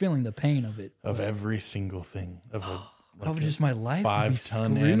like you're feeling the pain of it. Of every single thing. Of a, How would just my life would be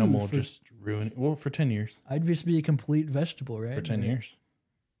 5-ton screwed animal for- just ruining. Well, for 10 years. I'd just be a complete vegetable, right? For 10 years.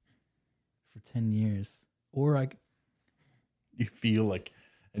 For 10 years. Or I You feel like,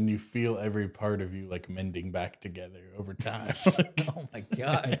 and you feel every part of you like mending back together over time. oh my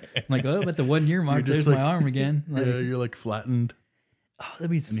god. I'm like, oh, at the 1 year mark, just there's like- my arm again. Like, Yeah, you're like flattened. oh, that'd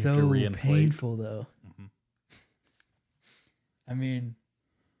be you have to so reinflate. painful though. Mhm. I mean,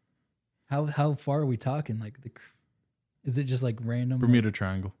 how far are we talking? Like is it just like random? Bermuda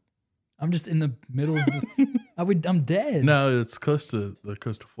Triangle. I'm just in the middle of the I'm dead. No, it's close to the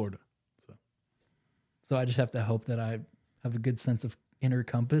coast of Florida. So So I just have to hope that I have a good sense of inner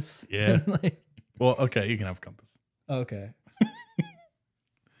compass. Yeah. Like, well, okay, you can have a compass. okay.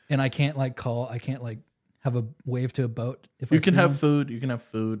 And I can't like have a wave to a boat if You I can see have one? food. You can have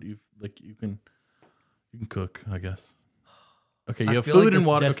food. You can cook, I guess. Okay, you I have feel like food and that's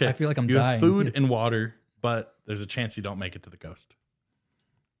water. des- Okay, I feel like I'm you dying. have food and water, but there's a chance you don't make it to the coast.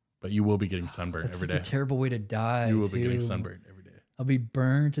 But you will be getting sunburned That's every such day. a terrible way to die. You will be getting too. sunburned every day. I'll be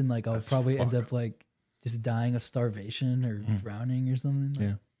burnt and like I'll That's probably end fuck. up like just dying of starvation or drowning or something. Like,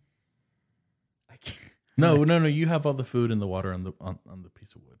 Yeah. I can't. No. You have all the food and the water on the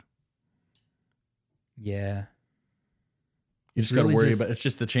piece of wood. Yeah. You It's just got to really worry just- about. It's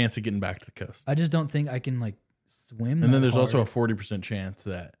just the chance of getting back to the coast. I just don't think I can like swim. And then that there's also a hard. 40% chance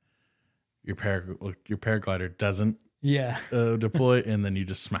that your paraglider doesn't Yeah. deploy, and then you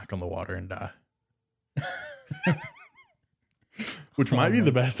just smack on the water and die. Which might be my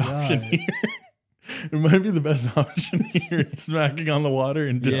the best option God. here. It might be the best option here. Smacking on the water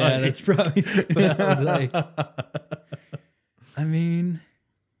and dying. Yeah, that's probably. Well, like, I mean,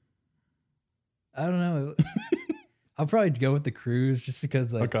 I don't know. I'll probably go with the cruise just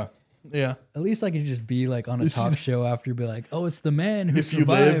because, like, okay. Yeah. at least I could just be like on a talk show after, be like, "Oh, it's the man who If you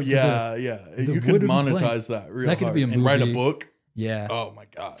survived." live, yeah. You could wooden monetize that real That could hard be a and write a movie. book. yeah, Oh my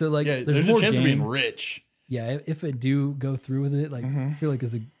god. So, like, yeah, there's there's a more chance of being gain. rich. yeah. If I do go through with it, like, I feel like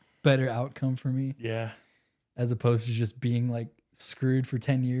it's a better outcome for me Yeah. as opposed to just being like screwed for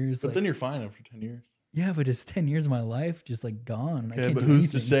 10 years. But Like, then you're fine after 10 years. yeah, but it's 10 years of my life just like gone. And I Okay, can't but do who's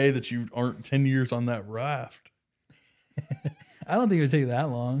to anything. say that you aren't 10 years on that raft? I don't think it would take that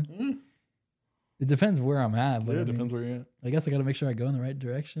long. It depends where I'm at, but Yeah, I, it mean, depends where you're at. I guess I got to make sure I go in the right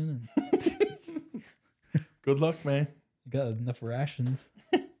direction and Good luck, man. got enough rations.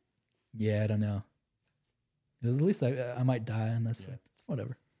 Yeah, I don't know. 'Cause at least I might die, and that's it's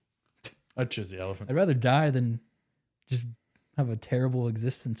whatever. I'd choose the elephant. I'd rather die than just have a terrible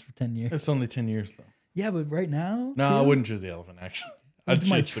existence for 10 years. It's only 10 years, though. Yeah, but right now, No, I too? wouldn't choose the elephant, actually. I'd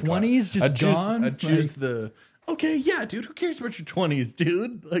My choose the car. 20s just I'd choose, gone? I'd choose Like- the... Okay, yeah, dude, who cares about your 20s,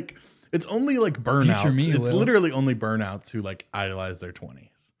 dude? Like, It's only like burnouts. me It's will. literally only burnouts who like idolize their 20s.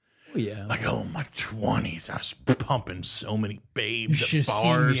 Oh, yeah. Like, oh, my 20s, I was pumping so many babes You at should've seen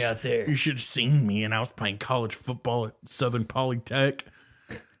bars. me out there. You should have seen me, and I was playing college football at Southern Polytech.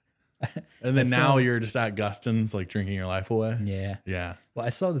 And then now you're just at Guston's, like drinking your life away. Yeah. Yeah. Well, I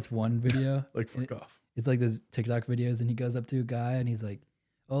saw this one video. Like, fuck off. It's like those TikTok videos, and he goes up to a guy and he's like,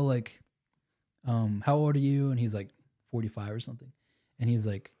 "Oh, like, how old are you?" And he's like 45 or something. And he's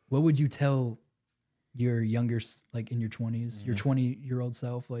like, "What would you tell your younger, like in your 20s, your 20-year-old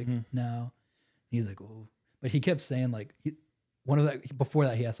self, like now?" And he's like, "Oh," but he kept saying like one of that before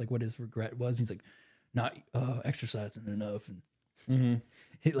that he asked like what his regret was. And he's like, "Not exercising enough," and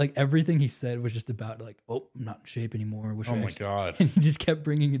like everything he said was just about like, "Oh, I'm not in shape anymore." Oh my God. And he just kept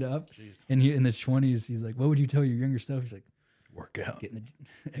bringing it up. And he in the 20s, he's like, "What would you tell your younger self?" He's like, Work out. "Getting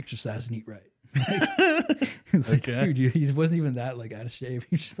the exercise and eat right." It's like, Okay. dude, he wasn't even that like out of shape.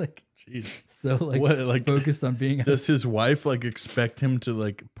 He's just like Jesus. so like, What, like, focused on being. Does his wife like expect him to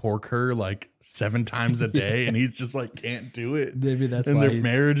like pork her like 7 times a day, and he's just like can't do it? Maybe that's and why. their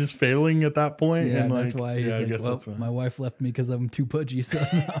marriage is failing at that point. Yeah, and that's like, why he's yeah, I like, guess "Well, that's why. my wife left me because I'm too pudgy. So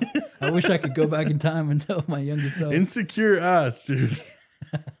I wish I could go back in time and tell my younger self." Insecure ass, dude.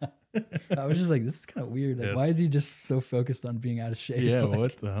 I was just like, this is kind of weird. Like, Yes. why is he just so focused on being out of shape? Yeah, Like,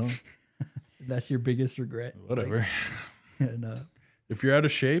 what the hell? That's your biggest regret. Whatever. And, If you're out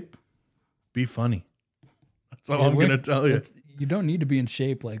of shape, be funny. That's all yeah, I'm gonna tell you. You don't need to be in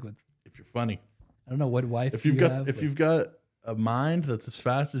shape. Like with, If you're funny, I don't know what wife if you've you got have, if but you've got a mind that's as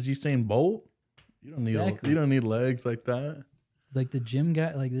fast as Usain Bolt, you don't need Exactly. you don't need legs like that. like the gym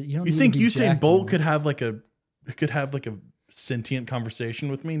guy, like you don't. You need think to be Usain jacked Bolt anymore. could have like a sentient conversation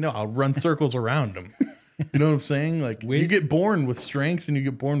with me? No, I'll run circles around him. You know what I'm saying? Like you get born with strengths and you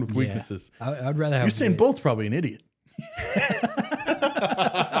get born with Yeah. weaknesses. I'd rather have Usain weight. Bolt's probably an idiot.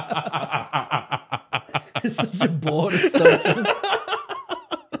 It's such a bold assumption.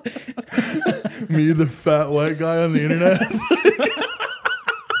 Me, the fat white guy on the internet.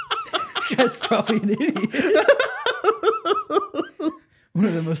 Guy's probably an idiot. One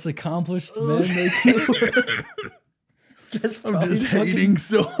of the most accomplished men they can. I'm just hating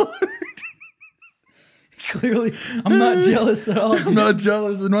so hard. Clearly, I'm not jealous at all. I'm Dude. not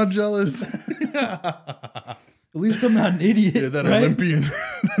jealous. I'm not jealous. At least I'm not an idiot. Yeah, that right? Olympian,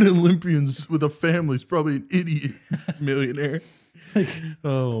 that Olympian's with a family is probably an idiot millionaire.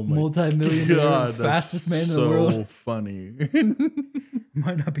 Oh my Multi-millionaire, God, fastest man in so the world. funny.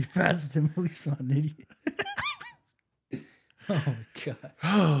 Might not be fast as him, at least I'm not an idiot. Oh my god.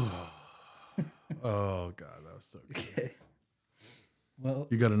 Oh God, that was so good. Okay. Well,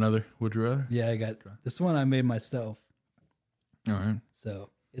 You got another? Would you rather? yeah, I got this one I made myself. All right. So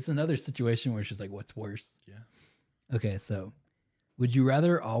it's another situation where it's just like, what's worse? Yeah. Okay, so would you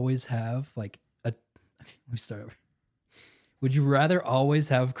rather always have like a? Okay, let me start over. Would you rather always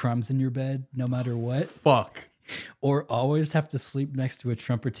have crumbs in your bed, no matter what, Fuck. or always have to sleep next to a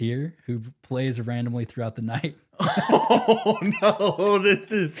trumpeter who plays randomly throughout the night? Oh no,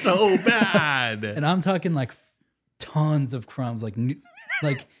 this is so bad. And I'm talking like tons of crumbs, like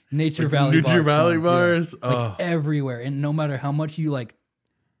Nature Valley Nature Valley crumbs, bars. yeah. Like everywhere, and no matter how much you like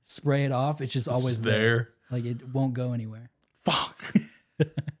spray it off, it's just always It's there. there. Like it won't go anywhere. Fuck.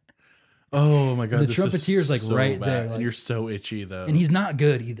 Oh my God. The this trumpeter's, is like, so right bad. there, And like- you're so itchy though. And he's not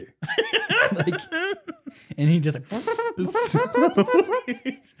good either. Like, and he just like,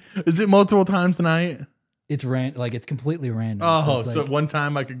 Is it multiple times a night? it's it's completely random. Oh, it's so like, one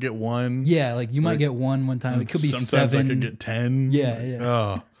time I could get one. yeah, like you might get one time. It could be Sometimes 7. I could get 10. Yeah, yeah.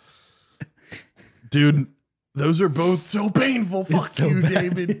 Oh, dude, those are both so painful. Fuck so you,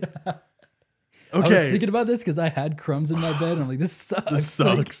 bad. David. I was Okay, thinking about this because I had crumbs in my bed. And I'm like, this sucks. this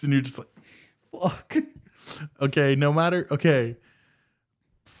sucks, and you're just like, Like, fuck. okay, no matter. Okay,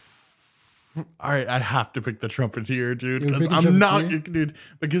 all right, I have to pick the trumpeter, dude, You're because picking I'm not, trumpeter? dude.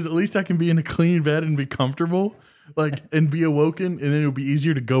 Because at least I can be in a clean bed and be comfortable, like, and be awoken, and then it'll be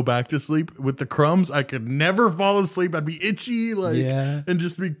easier to go back to sleep. With the crumbs, I could never fall asleep. I'd be itchy, like, Yeah. and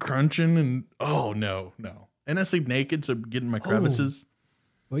just be crunching, and oh no, no. And I sleep naked, so getting my crevices.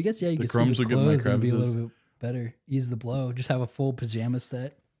 Well, I guess, yeah, you The can crumbs sleep will with get my clothes and be a crevices. little bit better. Ease the blow. Just have a full pajama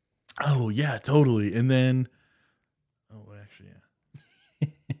set. Oh yeah, totally. And then, oh actually, yeah,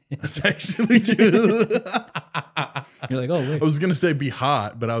 that's actually true. You're like, oh, wait. I was gonna say be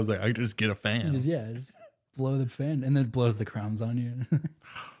hot, but I was like, I just get a You fan. just blow the fan and then it blows the crumbs on you.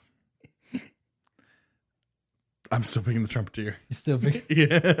 I'm still picking the trumpeter. You still pick,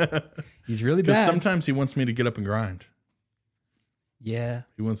 Yeah, he's really because bad. sometimes he wants me to get up and grind. Yeah.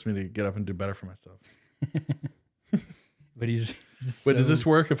 He wants me to get up and do better for myself. but he's just Wait, does so- this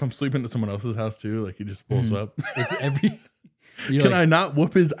work if I'm sleeping at someone else's house too? Like he just pulls up. It's every. You're Can like, I not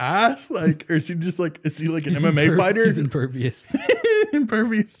whoop his ass? Like, or is he just like? Is he like an he's MMA fighter? He's impervious.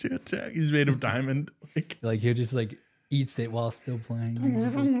 Impervious to attack. He's made of diamond. Like, Like he'll just like eats it while still playing. He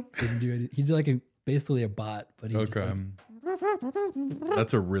just, like, doesn't do anything. He's like basically a bot, but he just okay, like,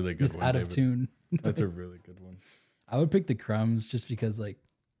 that's a really good just one. out of David. tune. That's a really good one. I would pick the crumbs just because like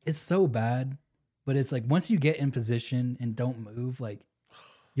it's so bad, but it's like once you get in position and don't move, like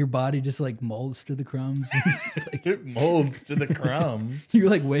your body just like molds to the crumbs. It's just, like, It molds to the crumb. you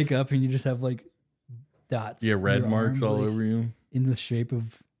like wake up and you just have like dots. Yeah, in red your marks arms, all like, over you. in the shape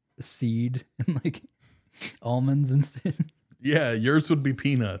of a seed and like almonds instead. Yeah, yours would be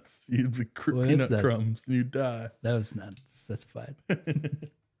peanuts. You'd be Well, that's peanut not- crumbs. And you'd die. That was not specified.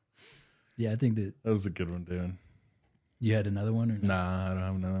 Yeah, I think that That was a good one, dude. you had another one or no? Nah, I don't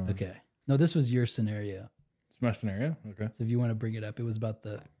have another one. Okay. No, this was your scenario. It's my scenario. Okay. So if you want to bring it up, it was about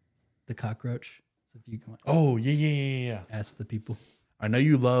the cockroach. So if you can Oh yeah. ask the people. I know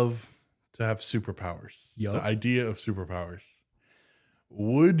you love to have superpowers. Yup. The idea of superpowers.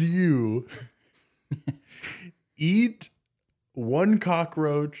 Would you eat one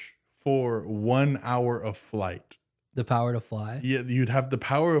cockroach for 1 hour of flight? The power to fly. Yeah, you'd have the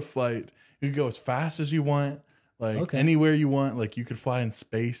power of flight. You could go as fast as you want, like Okay. anywhere you want. Like you could fly in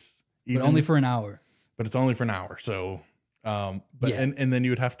space, But only for an hour. but it's only for an hour. So, but Yeah. and then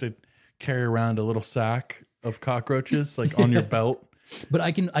you would have to carry around a little sack of cockroaches like on your belt. But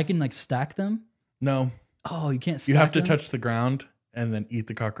I can like stack them. No, Oh, you can't stack you have to them? touch the ground and then eat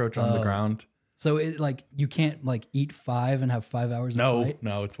the cockroach on the Oh. ground. So it like you can't like eat 5 and have 5 hours of No, flight?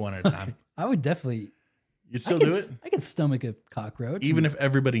 no, it's one at a time. I would definitely You'd still do it, I could stomach a cockroach. even if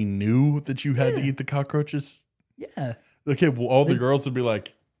everybody knew that you had to eat the cockroaches. yeah. Okay, well, all the girls would be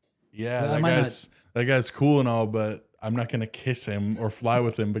like, "Yeah, Well, I that might guy's cool and all, but I'm not gonna kiss him or fly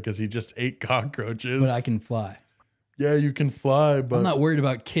with him because he just ate cockroaches." But I can fly. Yeah, you can fly, but I'm not worried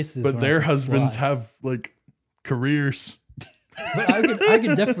about kisses. but when I their can husbands fly. have like careers But I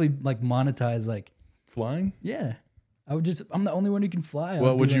could definitely like monetize like flying. yeah. I'm the only one who can fly.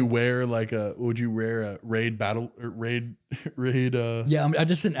 Well, would you like, wear would you wear a raid battle or raid yeah, I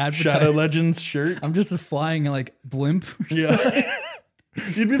just an advertise. Shadow Legends shirt? I'm just a flying like blimp. or Yeah.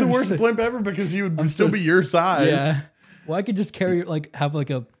 You'd be the worst blimp ever because you would I'm still so be s- your size. Yeah. Well, I could just carry like have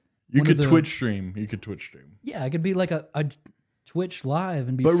like a. You one could of the- Twitch stream. You could Twitch stream. Yeah, I could be like a Twitch live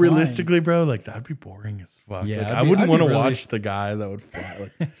and be. But flying. realistically, bro, like that'd be boring as fuck. Yeah, Like, I'd I be- wouldn't I'd be want to really- watch the guy that would fly.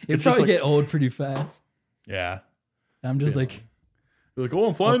 Like, it'd it's just probably like, get old pretty fast. yeah. I'm just like You're like, oh,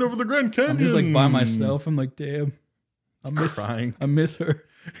 I'm flying over the Grand Canyon. I'm just like by myself. I'm like, damn, I miss Crying. I miss her.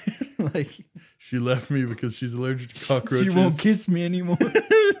 Like She left me because she's allergic to cockroaches. she won't kiss me anymore.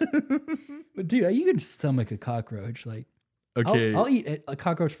 But dude, you can stomach a cockroach. Like Okay. I'll eat a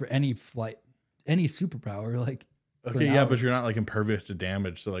cockroach for any flight, any superpower. Like for Okay, an yeah, hour. but you're not like impervious to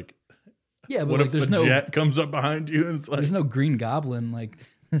damage. So like, yeah, but what like, if there's a no jet comes up behind you and it's like there's no Green Goblin. Like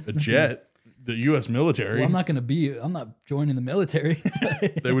a jet? The U.S. military. well, I'm not joining the military.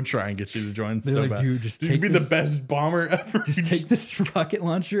 They would try and get you to join They're so like, bad. dude, just You'd take be this- the best bomber ever. Just take this rocket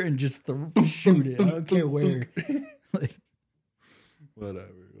launcher and just shoot it. I don't care where. Like, Whatever.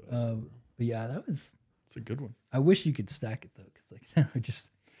 but yeah, that was. It's a good one. I wish you could stack it though, because like that would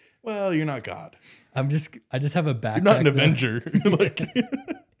just. Well, you're not God. I just have a backpack. You're not an that- Avenger. Like,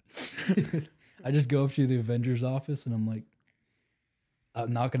 I just go up to the Avengers office and I'm like,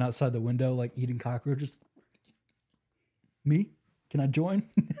 knocking outside the window, like eating cockroaches. Me? Can I join?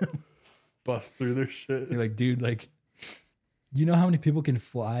 bust through their shit. You're like, dude, like, you know how many people can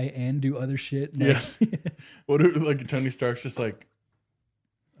fly and do other shit? Like, Yeah. What if, like Tony Stark's just like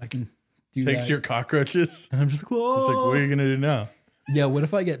I can do takes that. your cockroaches. And I'm just like, whoa. It's like, what are you gonna do now? Yeah, what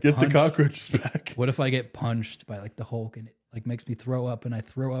if I get Get punched? the cockroaches back. What if I get punched by like the Hulk and it like makes me throw up and I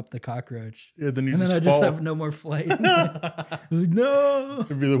throw up the cockroach? Yeah, then you And just then I fall. just have no more flight. I was like, no.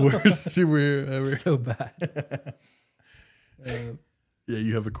 It'd be the worst superhero ever. So bad. Yeah,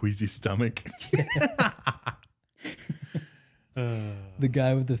 you have a queasy stomach. The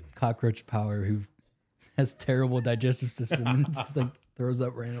guy with the cockroach power who has terrible digestive system and just like throws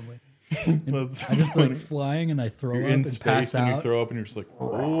up randomly. And That's I just funny. like flying and I throw You're up in and space pass and you out. throw up and you're just like,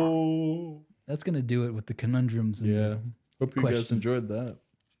 oh. That's gonna do it with the conundrums. And Yeah. Hope you guys Questions. enjoyed that.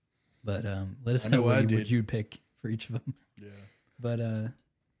 But let us I know know what I you, did. what you'd pick for each of them. Yeah. But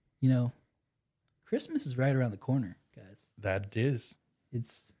you know, Christmas is right around the corner, guys. That it is. It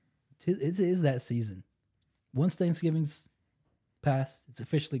is that season. Once Thanksgiving's passed, it's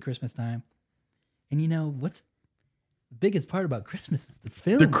officially Christmas time. And you know what's the biggest part about Christmas is the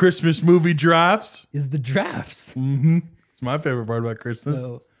film. The Christmas movie drafts. is the drafts. Mm-hmm. It's my favorite part about Christmas.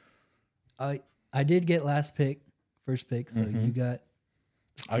 So I did get first pick. So you got.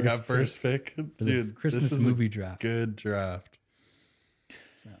 I got first pick. Dude, Christmas this is movie a draft. good draft.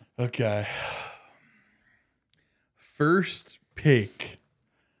 So. Okay. First pick.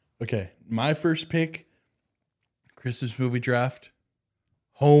 Okay. My first pick, Christmas movie draft,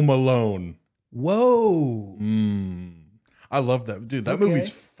 Home Alone. Whoa. I love that. Dude, that Okay. movie's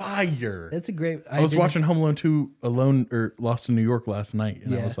fire. That's a great. I was watching Home Alone 2 Alone or Lost in New York last night,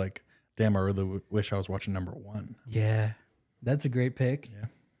 and I Yeah. was like, damn, I really wish I was watching number 1. Yeah, that's a great pick. Yeah.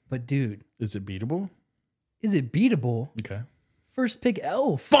 But dude, Is it beatable? is it beatable? Okay. First pick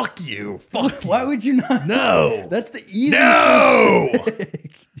Elf. Fuck you. Fuck Why would you not? No. That's the easiest No.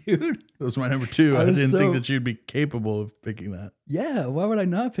 pick, dude. That was my number 2. I I was didn't think so- that you'd be capable of picking that. Yeah, why would I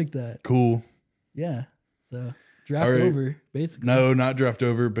not pick that? Cool. Yeah, so draft All right. over basically. No, not draft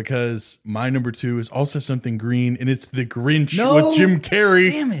over, because my number 2 is also something green, and it's The Grinch No. with Jim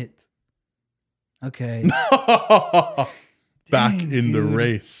Carrey. Damn it. Okay, Back Dang, in the dude.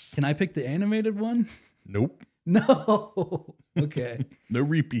 race. can I pick the animated one? Nope. No. Okay. No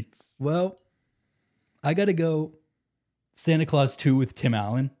repeats. Well, I got to go Santa Claus 2 with Tim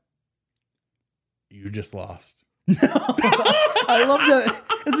Allen. You just lost. I love that.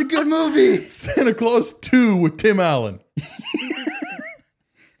 It's a good movie. Santa Claus 2 with Tim Allen. It's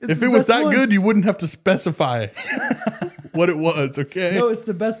If the it was best that one. good, you wouldn't have to specify what it was, okay? No, it's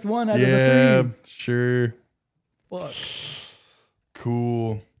the best one out yeah, of the sure. 3. Fuck.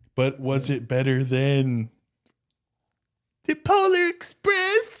 Cool. But was it better than the Polar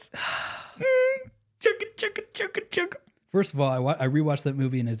Express? Chugga. First of all, I rewatched that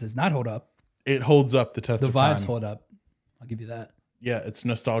movie and it does not hold up. It holds up the test The of vibes time. hold up. I'll give you that. Yeah, it's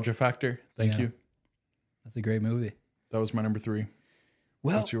nostalgia factor. Thank Yeah. you. That's a great movie. That was my number 3.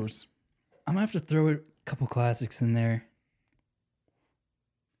 Well, What's yours? I'm gonna have to throw a couple classics in there.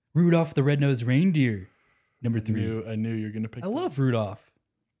 Rudolph the Red-Nosed Reindeer, number 3. I knew you were gonna pick. I that. love Rudolph.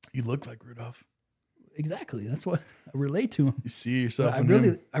 You look like Rudolph. Exactly. That's why I relate to him. You see yourself. I in really,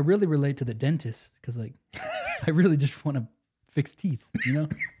 him. I really relate to the dentist because, like, I really just want to fix teeth, you know.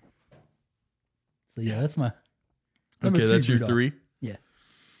 So yeah, that's my number Okay, 3 that's your Rudolph. 3. Yeah,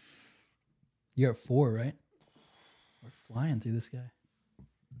 you're at 4, right? We're flying through this guy.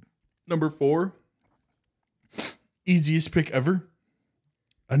 Number 4. Easiest pick ever.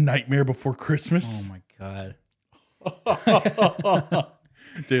 A Nightmare Before Christmas. Oh my god,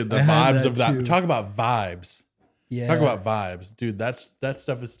 Dude, the I had vibes that of that. too. Talk about vibes. yeah. Talk about vibes. Dude, that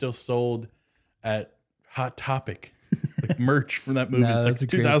stuff is still sold at Hot Topic. Like merch from that movie. No, It's that's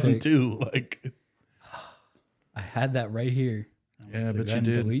like a great 2002. Like, I had that right here. yeah, So but go you ahead and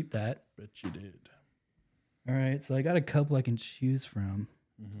did. delete that. Bet you did. All right, so I got a couple I can choose from.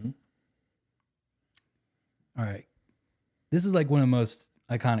 Mhm. All right, this is like one of the most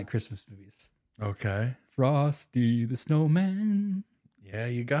iconic Christmas movies. Okay. Frosty the Snowman. Yeah,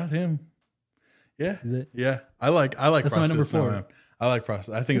 you got him. Yeah. Is it? Yeah. I like That's my Frosty the number 4. Snowman. I like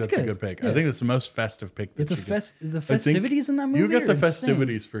Frosty. I think It's that's a good. good pick. Yeah. I think it's the most festive pick. That It's a you get. the I think festivities in that movie. You get the are insane.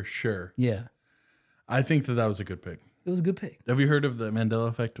 festivities for sure. Yeah, I think that was a good pick. it was a good pick. Have you heard of the Mandela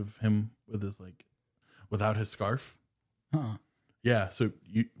effect of him with his without his scarf? Yeah. So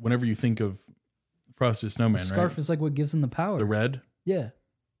whenever you think of Frosty the The Snowman, scarf right? is like what gives him the power. The red. Yeah.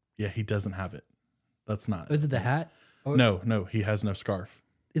 Yeah, he doesn't have it. That's not. Is it the hat? Or No, he has no scarf.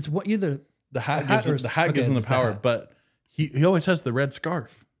 It's what either. The hat hat gives or- the hat okay, gives him the it's the power, hat. but he always has the red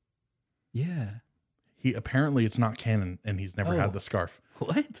scarf. Yeah. He apparently it's not canon, and he's never Oh. had the scarf.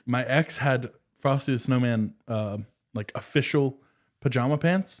 What? My ex had Frosty the Snowman like official pajama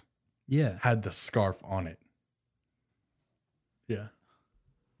pants, Yeah. had the scarf on it. Yeah,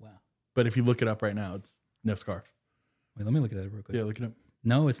 Wow. but if you look it up right now, it's no scarf. Wait, let me look at that real quick. Yeah, look it up.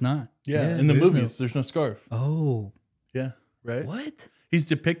 No, it's not. Yeah, in the there is movies, there's no scarf. No. Oh, Yeah, right. what? He's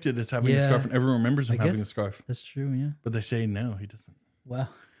depicted as having a Yeah. scarf, and everyone remembers him I having guess a scarf. that's true. Yeah. But they say no, he doesn't. Wow.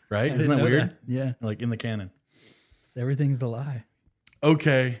 Right? I Isn't didn't that know weird? that. Yeah. Like in the canon. So everything's a lie.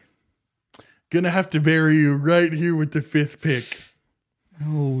 Okay. Gonna have to bury you right here with the 5th pick.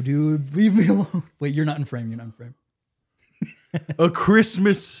 No, dude, leave me alone. Wait, you're not in frame. You're not in frame. A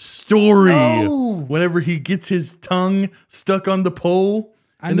Christmas Story. No! Whenever he gets his tongue stuck on the pole.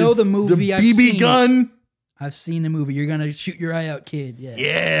 I and know his- the movie. The I've BB seen it. gun. I've seen the movie. You're gonna shoot your eye out, kid. Yeah.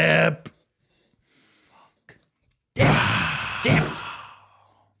 Yep. Damn it.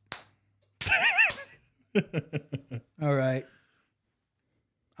 All right.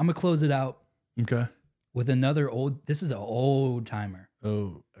 I'm gonna close it out Okay. with another old. This is an old timer.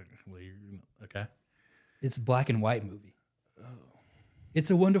 Oh, well, okay. It's a black and white movie. It's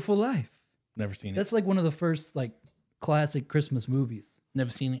a Wonderful Life. Never seen it. That's like one of the first like classic Christmas movies.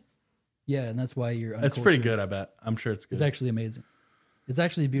 Never seen it. Yeah, and that's why you're. It's pretty uncultured. good. I bet. I'm sure it's good. It's actually amazing. It's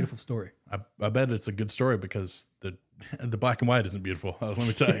actually a beautiful story. I bet it's a good story because the black and white isn't beautiful. Let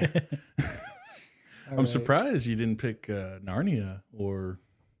me tell you. I'm surprised you didn't pick Narnia or.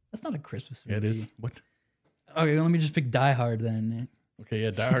 That's not a Christmas movie. Yeah, it is. What? Okay, let me just pick Die Hard then. Okay,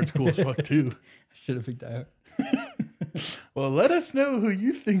 yeah, Die Hard's cool as fuck too. I should have picked Die Hard. Well, let us know who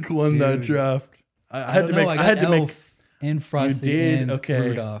you think won that Dude. draft. I don't know. I got Elf and Frosty did? and Okay.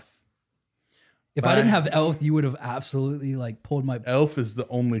 Rudolph. If I didn't have Elf, you would have absolutely like pulled my. Elf is the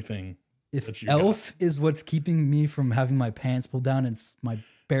only thing. If that you Elf is what's keeping me from having my pants pulled down and my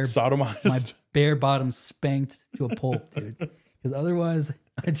sodomized. my bare bottom spanked to a pulp, dude. Because otherwise,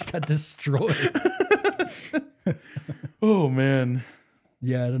 I just got destroyed. Oh man.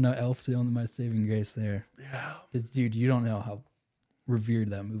 Yeah, I don't know. Elf's the only my saving grace there. Yeah. Because, dude, you don't know how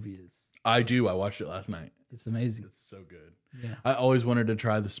revered that movie is. I do. I watched it last night. It's amazing. It's so good. Yeah. I always wanted to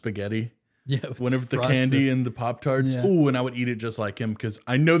try the spaghetti. Yeah. Whenever the Frosted. candy and the Pop-Tarts. Yeah. Ooh, and I would eat it just like him because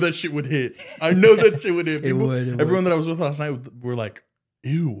I know that shit would hit. I know that shit would hit. It would. Everyone that I was with last night were like,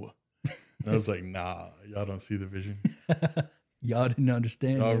 ew. And I was like, nah, y'all don't see the vision. Y'all didn't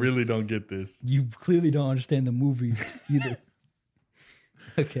understand. Y'all it. really don't get this. You clearly don't understand the movie either.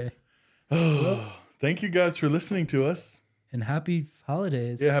 Okay. Thank you guys for listening to us. And happy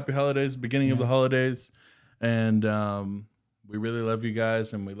holidays. Yeah, happy holidays, beginning of the holidays. And we really love you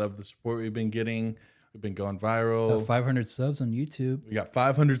guys, and we love the support we've been getting. We've been going viral. Got 500 subs on YouTube. We got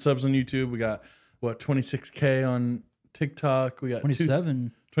 500 subs on YouTube. We got, 26K on TikTok. We got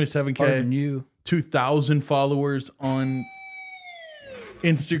 27. 27K. Pardon you. 2,000 followers on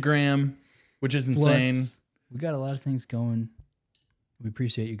Instagram, which is insane. Plus, we got a lot of things going. We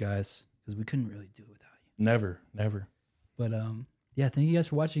appreciate you guys because we couldn't really do it without you. Never. But yeah, thank you guys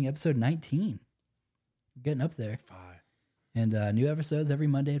for watching episode 19. We're getting up there. 5. And new episodes every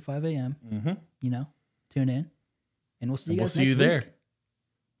Monday at 5 a.m. Mm-hmm. You know, tune in. And we'll see you We'll guys see next you there. week.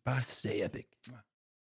 Bye. Stay epic.